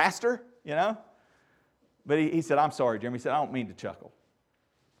help, pastor, But he said, I'm sorry, Jeremy. He said, I don't mean to chuckle.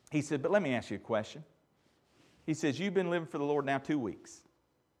 He said, but let me ask you a question. He says, you've been living for the Lord now 2 weeks.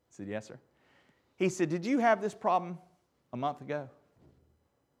 I said, yes, sir. He said, did you have this problem a month ago?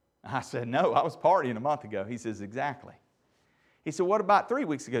 I said, no, I was partying a month ago. He says, exactly. He said, what about 3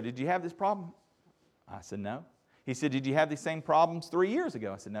 weeks ago? Did you have this problem? I said, no. He said, did you have these same problems 3 years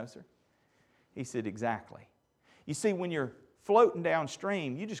ago? I said, no, sir. He said, exactly. You see, when you're floating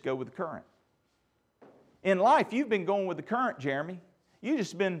downstream, you just go with the current. In life, you've been going with the current, Jeremy. You've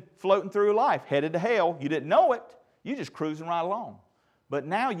just been floating through life, headed to hell. You didn't know it. You're just cruising right along. But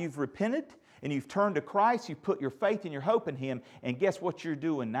now you've repented and you've turned to Christ. You've put your faith and your hope in Him. And guess what you're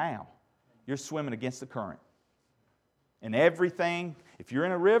doing now? You're swimming against the current. And everything, if you're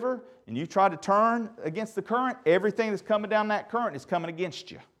in a river and you try to turn against the current, everything that's coming down that current is coming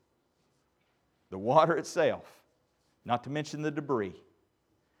against you. The water itself, not to mention the debris.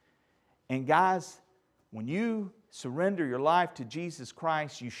 And guys, when you surrender your life to Jesus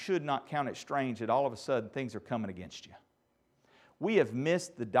Christ, you should not count it strange that all of a sudden things are coming against you. We have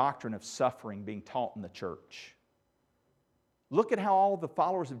missed the doctrine of suffering being taught in the church. Look at how all the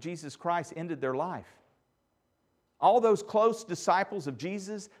followers of Jesus Christ ended their life. All those close disciples of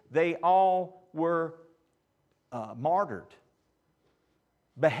Jesus, they all were martyred,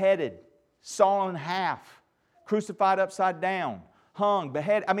 beheaded, sawn in half, crucified upside down, hung,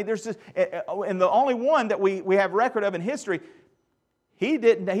 beheaded. I mean, there's this, and the only one that we have record of in history, he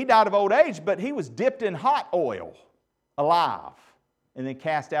died of old age, but he was dipped in hot oil, alive, and then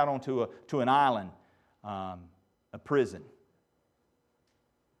cast out onto an island, a prison.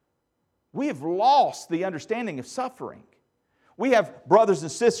 We have lost the understanding of suffering. We have brothers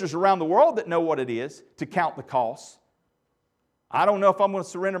and sisters around the world that know what it is to count the costs. I don't know if I'm going to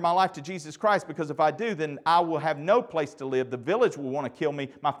surrender my life to Jesus Christ, because if I do, then I will have no place to live. The village will want to kill me.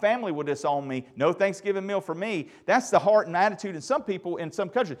 My family will disown me. No Thanksgiving meal for me. That's the heart and attitude in some people in some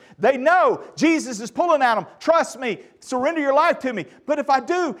countries. They know Jesus is pulling at them. Trust me. Surrender your life to me. But if I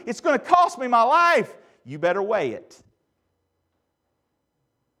do, it's going to cost me my life. You better weigh it.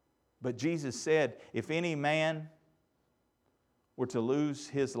 But Jesus said, if any man were to lose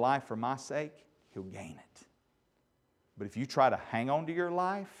his life for my sake, he'll gain it. But if you try to hang on to your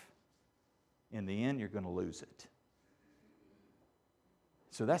life, in the end, you're going to lose it.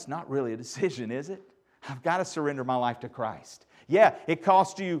 So that's not really a decision, is it? I've got to surrender my life to Christ. Yeah, it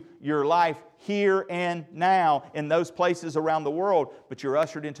costs you your life here and now in those places around the world, but you're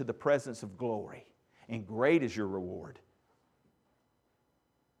ushered into the presence of glory, and great is your reward.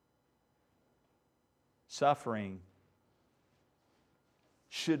 Suffering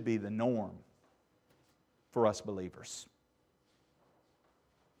should be the norm for us believers.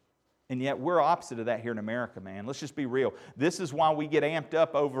 And yet we're opposite of that here in America, man. Let's just be real. This is why we get amped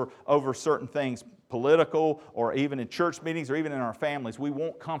up over certain things, political or even in church meetings or even in our families. We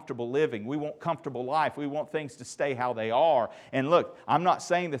want comfortable living. We want comfortable life. We want things to stay how they are. And look, I'm not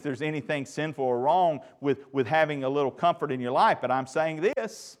saying that there's anything sinful or wrong with having a little comfort in your life, but I'm saying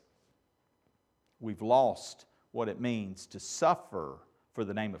this. We've lost what it means to suffer for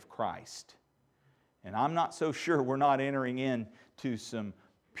the name of Christ. And I'm not so sure we're not entering into some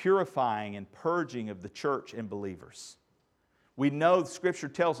purifying and purging of the church and believers. We know the Scripture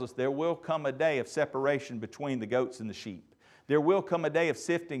tells us there will come a day of separation between the goats and the sheep. There will come a day of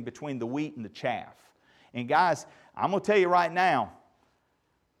sifting between the wheat and the chaff. And guys, I'm going to tell you right now,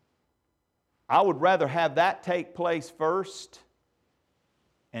 I would rather have that take place first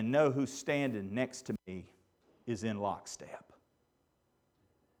and know who's standing next to me is in lockstep.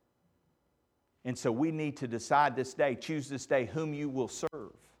 And so we need to decide this day, choose this day, whom you will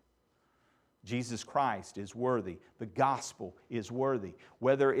serve. Jesus Christ is worthy. The gospel is worthy.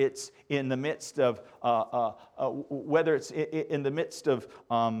 Whether it's in the midst of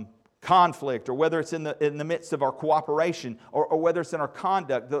conflict, or whether it's in the midst of our cooperation, or whether it's in our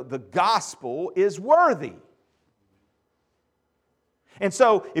conduct, the gospel is worthy. And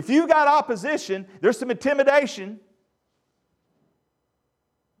so, if you've got opposition, there's some intimidation.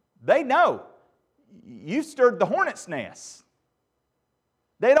 They know you stirred the hornet's nest.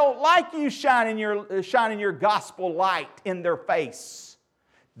 They don't like you shining your gospel light in their face.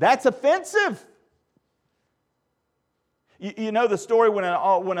 That's offensive. You know the story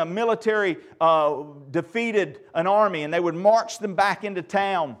when a military defeated an army and they would march them back into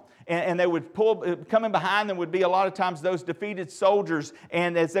town. And they would coming behind them would be a lot of times those defeated soldiers.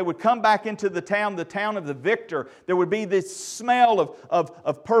 And as they would come back into the town of the victor, there would be this smell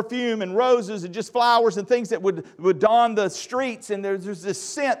of perfume and roses and just flowers and things that would dawn the streets. And there's this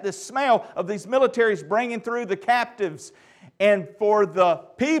scent, this smell of these militaries bringing through the captives. And for the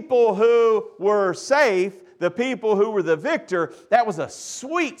people who were safe, the people who were the victor, that was a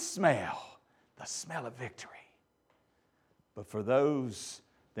sweet smell, the smell of victory. But for those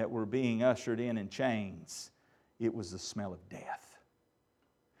that were being ushered in chains, it was the smell of death.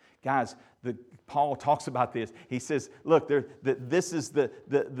 Guys, Paul talks about this. He says, look, this is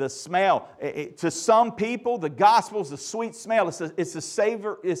the smell. To some people, the gospel is a sweet smell. It's the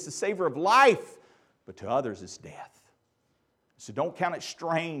savor of life. But to others, it's death. So don't count it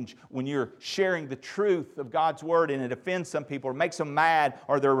strange when you're sharing the truth of God's Word and it offends some people or makes them mad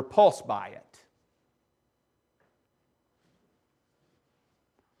or they're repulsed by it.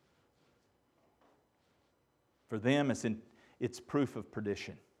 For them, it's proof of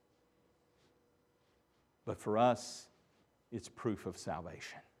perdition. But for us, it's proof of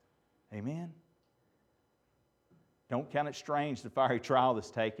salvation. Amen? Don't count it strange, the fiery trial that's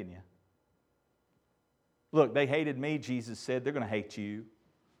taken you. Look, they hated me, Jesus said. They're going to hate you.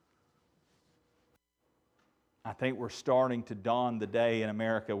 I think we're starting to dawn the day in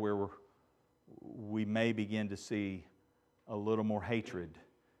America where we may begin to see a little more hatred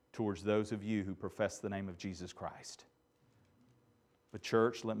towards those of you who profess the name of Jesus Christ. But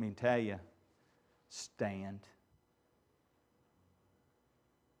church, let me tell you, stand.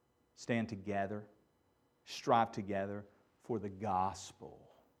 Stand together. Strive together for the gospel.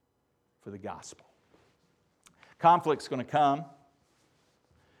 For the gospel. Conflict's going to come.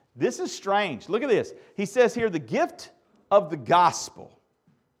 This is strange. Look at this. He says here, the gift of the gospel.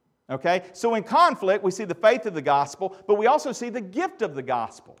 Okay? So in conflict, we see the faith of the gospel, but we also see the gift of the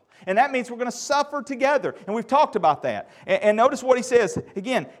gospel. And that means we're going to suffer together. And we've talked about that. And notice what he says.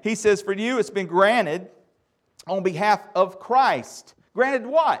 Again, he says, for you it's been granted on behalf of Christ. Granted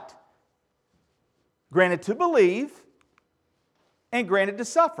what? Granted to believe and granted to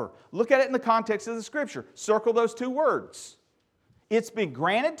suffer. Look at it in the context of the Scripture. Circle those two words. It's been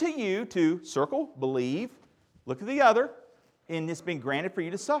granted to you to, circle, believe, look at the other, and it's been granted for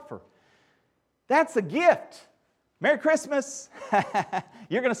you to suffer. That's a gift. Merry Christmas.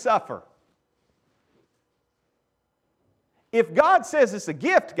 You're going to suffer. If God says it's a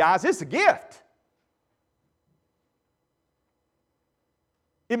gift, guys, it's a gift.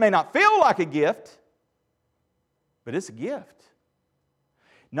 It may not feel like a gift, but it's a gift.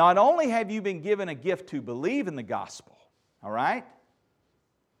 Not only have you been given a gift to believe in the gospel, all right?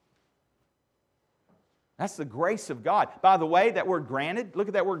 That's the grace of God. By the way, that word granted, look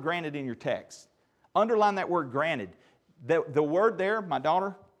at that word granted in your text. Underline that word granted. The word there, my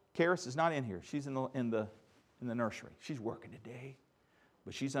daughter, Karis, is not in here. She's in the nursery. She's working today,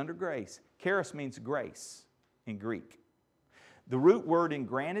 but she's under grace. Charis means grace in Greek. The root word in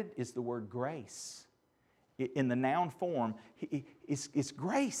granted is the word grace. In the noun form, it's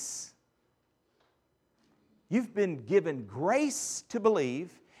grace. You've been given grace to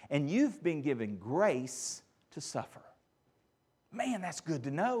believe, and you've been given grace to suffer. Man, that's good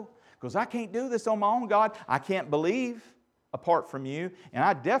to know, because I can't do this on my own, God. I can't believe apart from you, and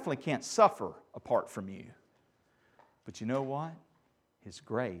I definitely can't suffer apart from you. But you know what? His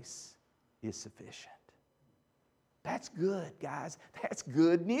grace is sufficient. That's good, guys. That's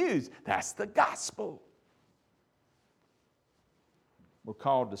good news. That's the gospel. We're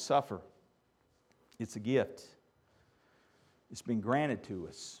called to suffer. It's a gift. It's been granted to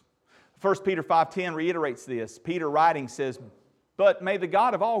us. 1 Peter 5:10 reiterates this. Peter writing says, "But may the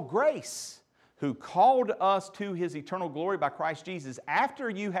God of all grace, who called us to His eternal glory by Christ Jesus, after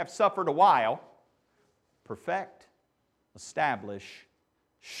you have suffered a while, perfect, establish,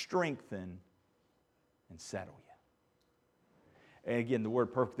 strengthen, and settle you." And again, the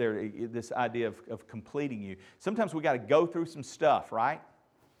word perfect there, this idea of completing you. Sometimes we got to go through some stuff, right?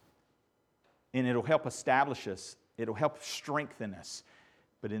 And it'll help establish us. It'll help strengthen us.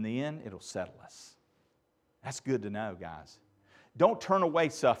 But in the end, it'll settle us. That's good to know, guys. Don't turn away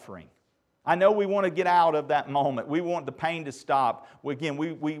suffering. I know we want to get out of that moment. We want the pain to stop. Again,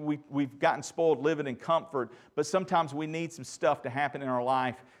 we've gotten spoiled living in comfort, but sometimes we need some stuff to happen in our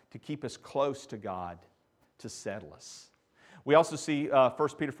life to keep us close to God, to settle us. We also see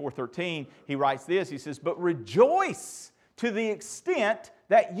 1 Peter 4:13, he writes this, he says, "But rejoice to the extent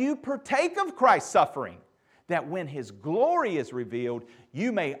that you partake of Christ's suffering, that when His glory is revealed,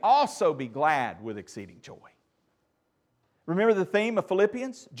 you may also be glad with exceeding joy." Remember the theme of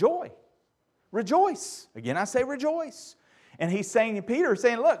Philippians? Joy. Rejoice. Again, I say rejoice. And he's saying, Peter is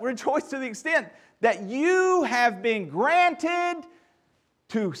saying, look, rejoice to the extent that you have been granted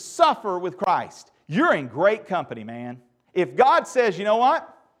to suffer with Christ. You're in great company, man. If God says, you know what?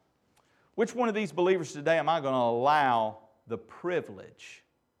 Which one of these believers today am I going to allow the privilege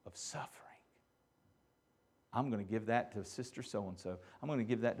of suffering? I'm going to give that to sister so-and-so. I'm going to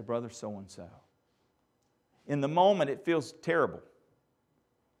give that to brother so-and-so. In the moment, it feels terrible.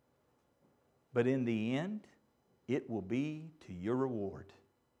 But in the end, it will be to your reward.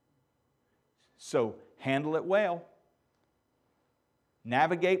 So handle it well.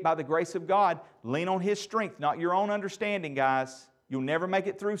 Navigate by the grace of God. Lean on His strength, not your own understanding, guys. You'll never make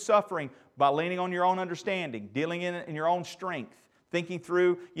it through suffering by leaning on your own understanding, dealing in it in your own strength, thinking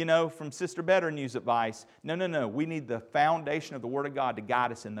through, from Sister Better News advice. No. We need the foundation of the Word of God to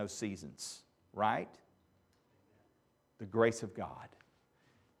guide us in those seasons, right? The grace of God.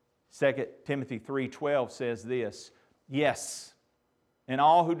 2 Timothy 3:12 says this, "Yes, and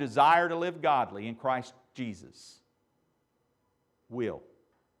all who desire to live godly in Christ Jesus will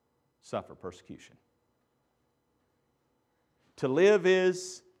suffer persecution." To live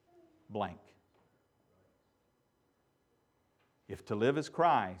is blank. If to live is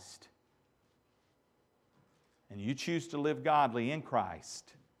Christ, and you choose to live godly in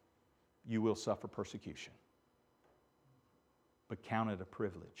Christ, you will suffer persecution. But count it a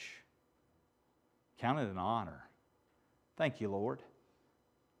privilege. Count it an honor. Thank you, Lord.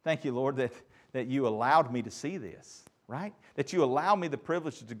 Thank you, Lord, that you allowed me to see this, right? That you allow me the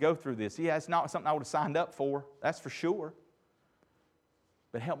privilege to go through this. Yeah, it's not something I would have signed up for, that's for sure.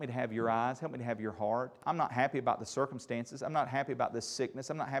 But help me to have your eyes. Help me to have your heart. I'm not happy about the circumstances. I'm not happy about this sickness.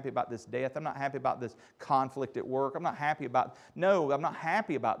 I'm not happy about this death. I'm not happy about this conflict at work. I'm not happy about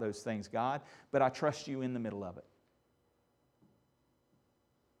those things, God. But I trust you in the middle of it.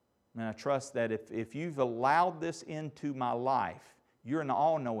 And I trust that if you've allowed this into my life, you're an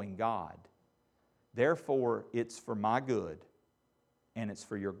all-knowing God. Therefore, it's for my good and it's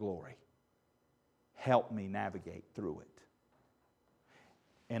for your glory. Help me navigate through it.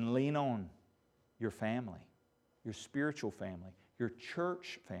 And lean on your family, your spiritual family, your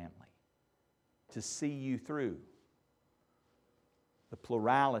church family, to see you through. The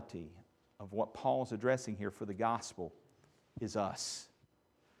plurality of what Paul's addressing here for the gospel is us.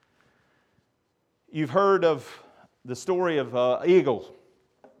 You've heard of the story of eagles.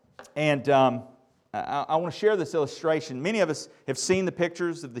 And I want to share this illustration. Many of us have seen the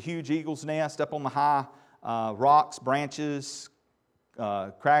pictures of the huge eagle's nest up on the high rocks, branches,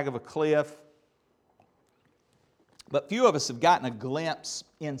 crag of a cliff. But few of us have gotten a glimpse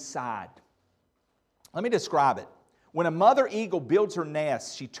inside. Let me describe it. When a mother eagle builds her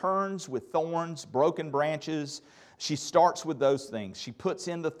nest, she turns with thorns, broken branches. She starts with those things. She puts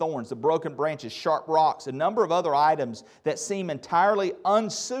in the thorns, the broken branches, sharp rocks, a number of other items that seem entirely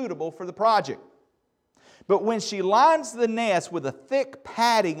unsuitable for the project. But when she lines the nest with a thick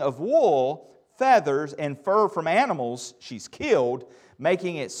padding of wool, feathers, and fur from animals she's killed,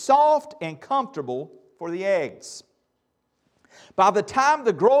 making it soft and comfortable for the eggs. By the time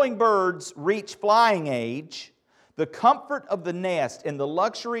the growing birds reach flying age, the comfort of the nest and the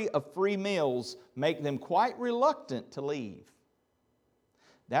luxury of free meals make them quite reluctant to leave.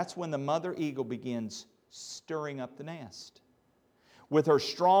 That's when the mother eagle begins stirring up the nest. With her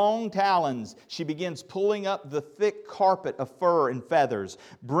strong talons, she begins pulling up the thick carpet of fur and feathers,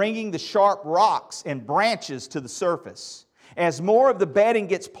 bringing the sharp rocks and branches to the surface. As more of the bedding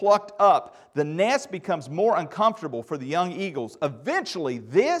gets plucked up, the nest becomes more uncomfortable for the young eagles. Eventually,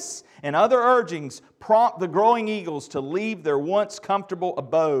 this and other urgings prompt the growing eagles to leave their once comfortable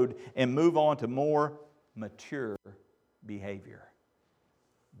abode and move on to more mature behavior.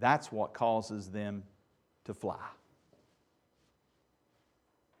 That's what causes them to fly.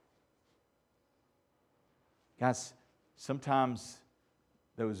 Guys, sometimes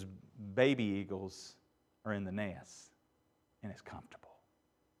those baby eagles are in the nest and it's comfortable.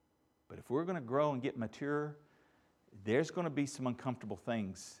 But if we're going to grow and get mature, there's going to be some uncomfortable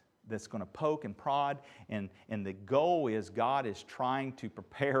things that's going to poke and prod, and the goal is God is trying to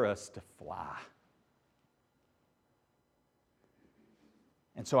prepare us to fly.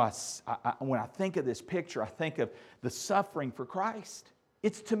 And so when I think of this picture, I think of the suffering for Christ.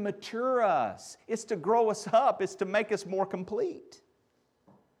 It's to mature us. It's to grow us up. It's to make us more complete.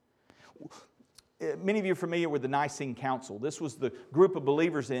 Many of you are familiar with the Nicene Council. This was the group of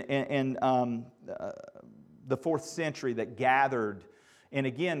believers in the 4th century that gathered. And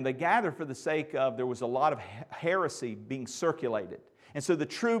again, they gathered for the sake of, there was a lot of heresy being circulated. And so the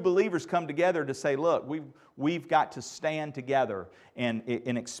true believers come together to say, look, we've got to stand together and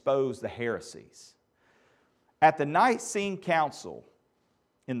expose the heresies. At the Nicene Council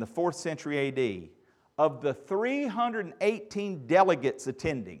in the 4th century AD, of the 318 delegates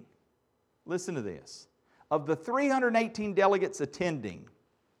attending, listen to this. Of the 318 delegates attending,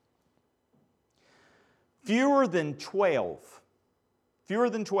 fewer than 12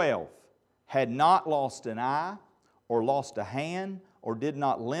 had not lost an eye or lost a hand or did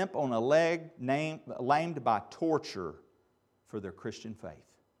not limp on a leg lamed by torture for their Christian faith.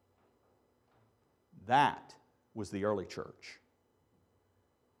 That was the early church.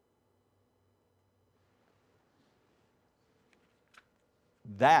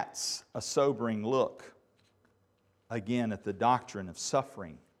 That's a sobering look, again, at the doctrine of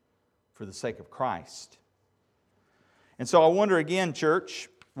suffering for the sake of Christ. And so I wonder again, church,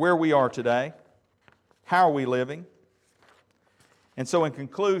 where we are today. How are we living? And so in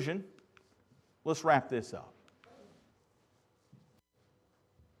conclusion, let's wrap this up.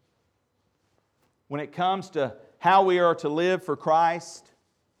 When it comes to how we are to live for Christ,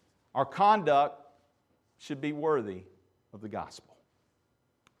 our conduct should be worthy of the gospel.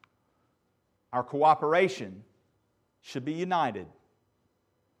 Our cooperation should be united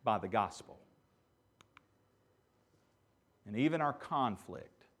by the gospel. And even our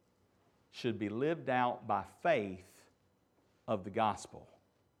conflict should be lived out by faith of the gospel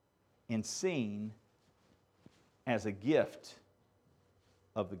and seen as a gift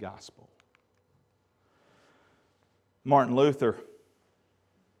of the gospel. Martin Luther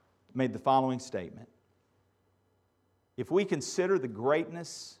made the following statement: if we consider the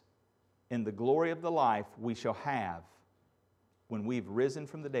greatness and the glory of the life we shall have when we've risen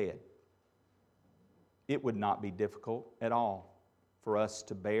from the dead, it would not be difficult at all for us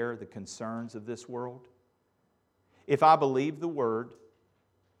to bear the concerns of this world. If I believe the word,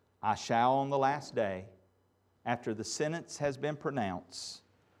 I shall on the last day, after the sentence has been pronounced,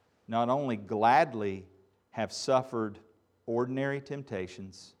 not only gladly have suffered ordinary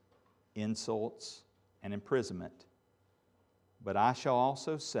temptations, insults, and imprisonment, but I shall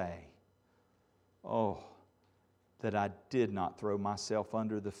also say, oh, that I did not throw myself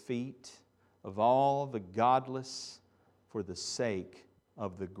under the feet of all the godless, for the sake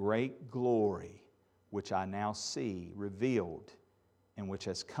of the great glory which I now see revealed and which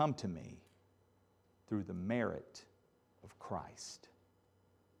has come to me through the merit of Christ.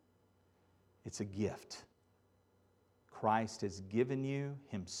 It's a gift. Christ has given you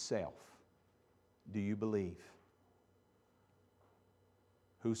Himself. Do you believe?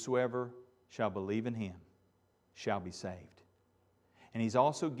 Whosoever shall believe in Him shall be saved. And He's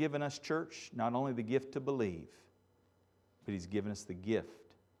also given us, church, not only the gift to believe, but He's given us the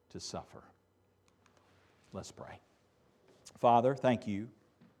gift to suffer. Let's pray. Father, thank you.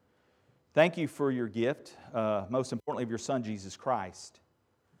 Thank you for your gift, most importantly of your Son, Jesus Christ.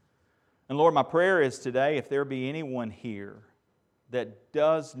 And Lord, my prayer is today, if there be anyone here that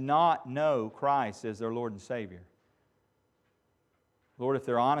does not know Christ as their Lord and Savior, Lord, if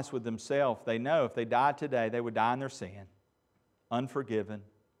they're honest with themselves, they know if they died today, they would die in their sin, unforgiven.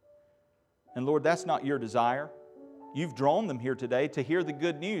 And Lord, that's not your desire. You've drawn them here today to hear the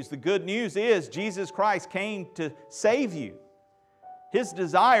good news. The good news is Jesus Christ came to save you. His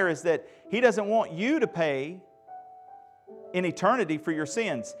desire is that He doesn't want you to pay in eternity for your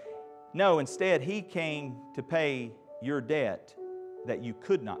sins. No, instead, He came to pay your debt that you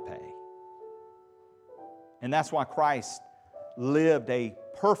could not pay. And that's why Christ lived a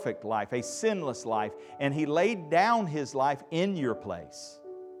perfect life, a sinless life, and He laid down His life in your place.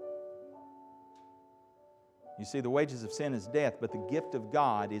 You see, the wages of sin is death, but the gift of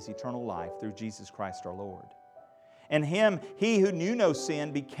God is eternal life through Jesus Christ our Lord. And Him, He who knew no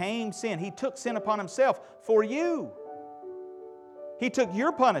sin, became sin. He took sin upon Himself for you. He took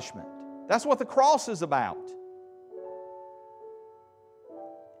your punishment. That's what the cross is about.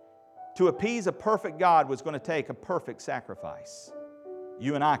 To appease a perfect God was going to take a perfect sacrifice.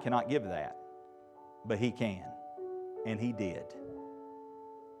 You and I cannot give that, but He can, and He did.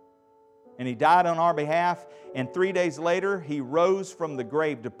 And He died on our behalf, and 3 days later, He rose from the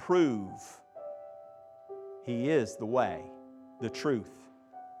grave to prove He is the way, the truth,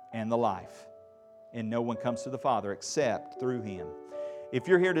 and the life. And no one comes to the Father except through Him. If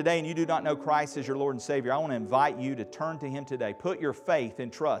you're here today and you do not know Christ as your Lord and Savior, I want to invite you to turn to Him today. Put your faith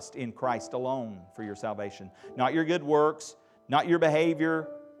and trust in Christ alone for your salvation. Not your good works, not your behavior.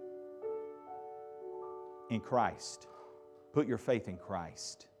 In Christ. Put your faith in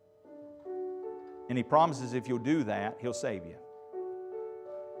Christ. And He promises if you'll do that, He'll save you.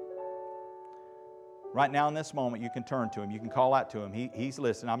 Right now in this moment, you can turn to Him. You can call out to Him. He's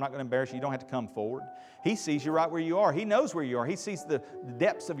listening. I'm not going to embarrass you. You don't have to come forward. He sees you right where you are. He knows where you are. He sees the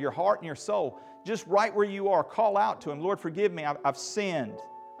depths of your heart and your soul. Just right where you are, call out to Him. Lord, forgive me. I've sinned.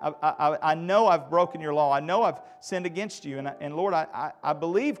 I know I've broken your law. I know I've sinned against you. And Lord, I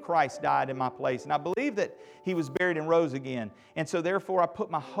believe Christ died in my place. And I believe that He was buried and rose again. And so therefore, I put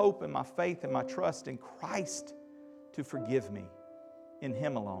my hope and my faith and my trust in Christ to forgive me, in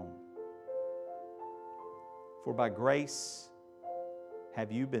Him alone. For by grace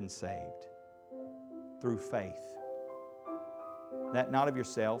have you been saved through faith. That not of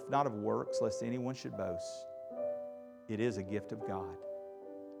yourself, not of works, lest anyone should boast. It is a gift of God.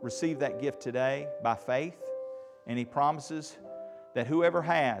 Receive that gift today by faith, and He promises that whoever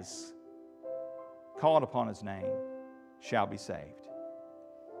has called upon His name shall be saved.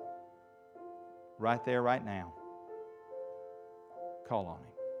 Right there, right now. Call on Him.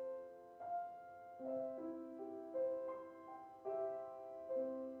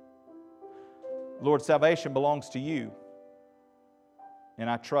 Lord, salvation belongs to you. And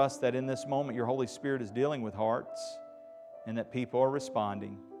I trust that in this moment your Holy Spirit is dealing with hearts and that people are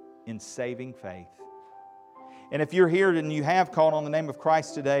responding in saving faith. And if you're here and you have called on the name of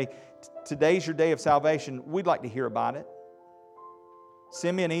Christ today, today's your day of salvation. We'd like to hear about it.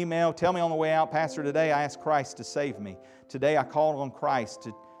 Send me an email. Tell me on the way out, Pastor, today I asked Christ to save me. Today I called on Christ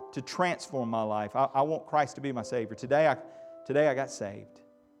to transform my life. I want Christ to be my Savior. Today I got saved.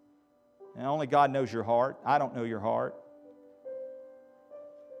 And only God knows your heart. I don't know your heart.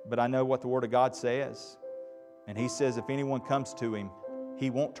 But I know what the Word of God says. And He says if anyone comes to Him, He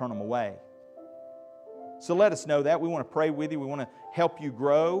won't turn them away. So let us know that. We want to pray with you. We want to help you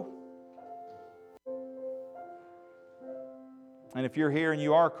grow. And if you're here and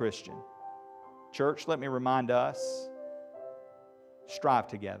you are a Christian, church, let me remind us, strive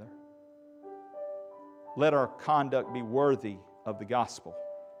together. Let our conduct be worthy of the gospel.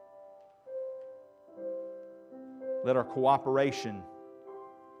 Let our cooperation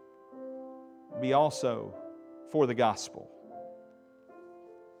be also for the gospel.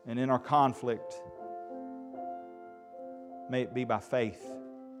 And in our conflict, may it be by faith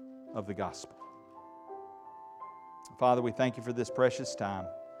of the gospel. Father, we thank you for this precious time.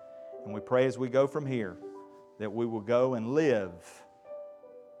 And we pray as we go from here that we will go and live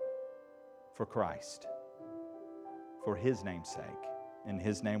for Christ, for His name's sake. In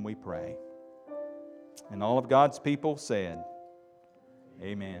His name we pray. And all of God's people said,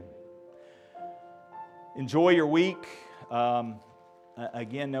 amen. Enjoy your week.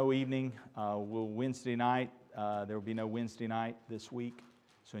 Again, no evening. Wednesday night. There will be no Wednesday night this week.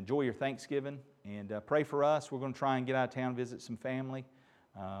 So enjoy your Thanksgiving and pray for us. We're going to try and get out of town, visit some family.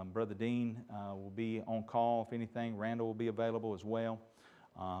 Brother Dean will be on call if anything. Randall will be available as well.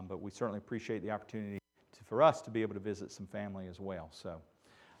 But we certainly appreciate the opportunity for us to be able to visit some family as well. So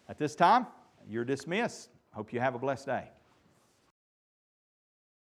at this time, you're dismissed. Hope you have a blessed day.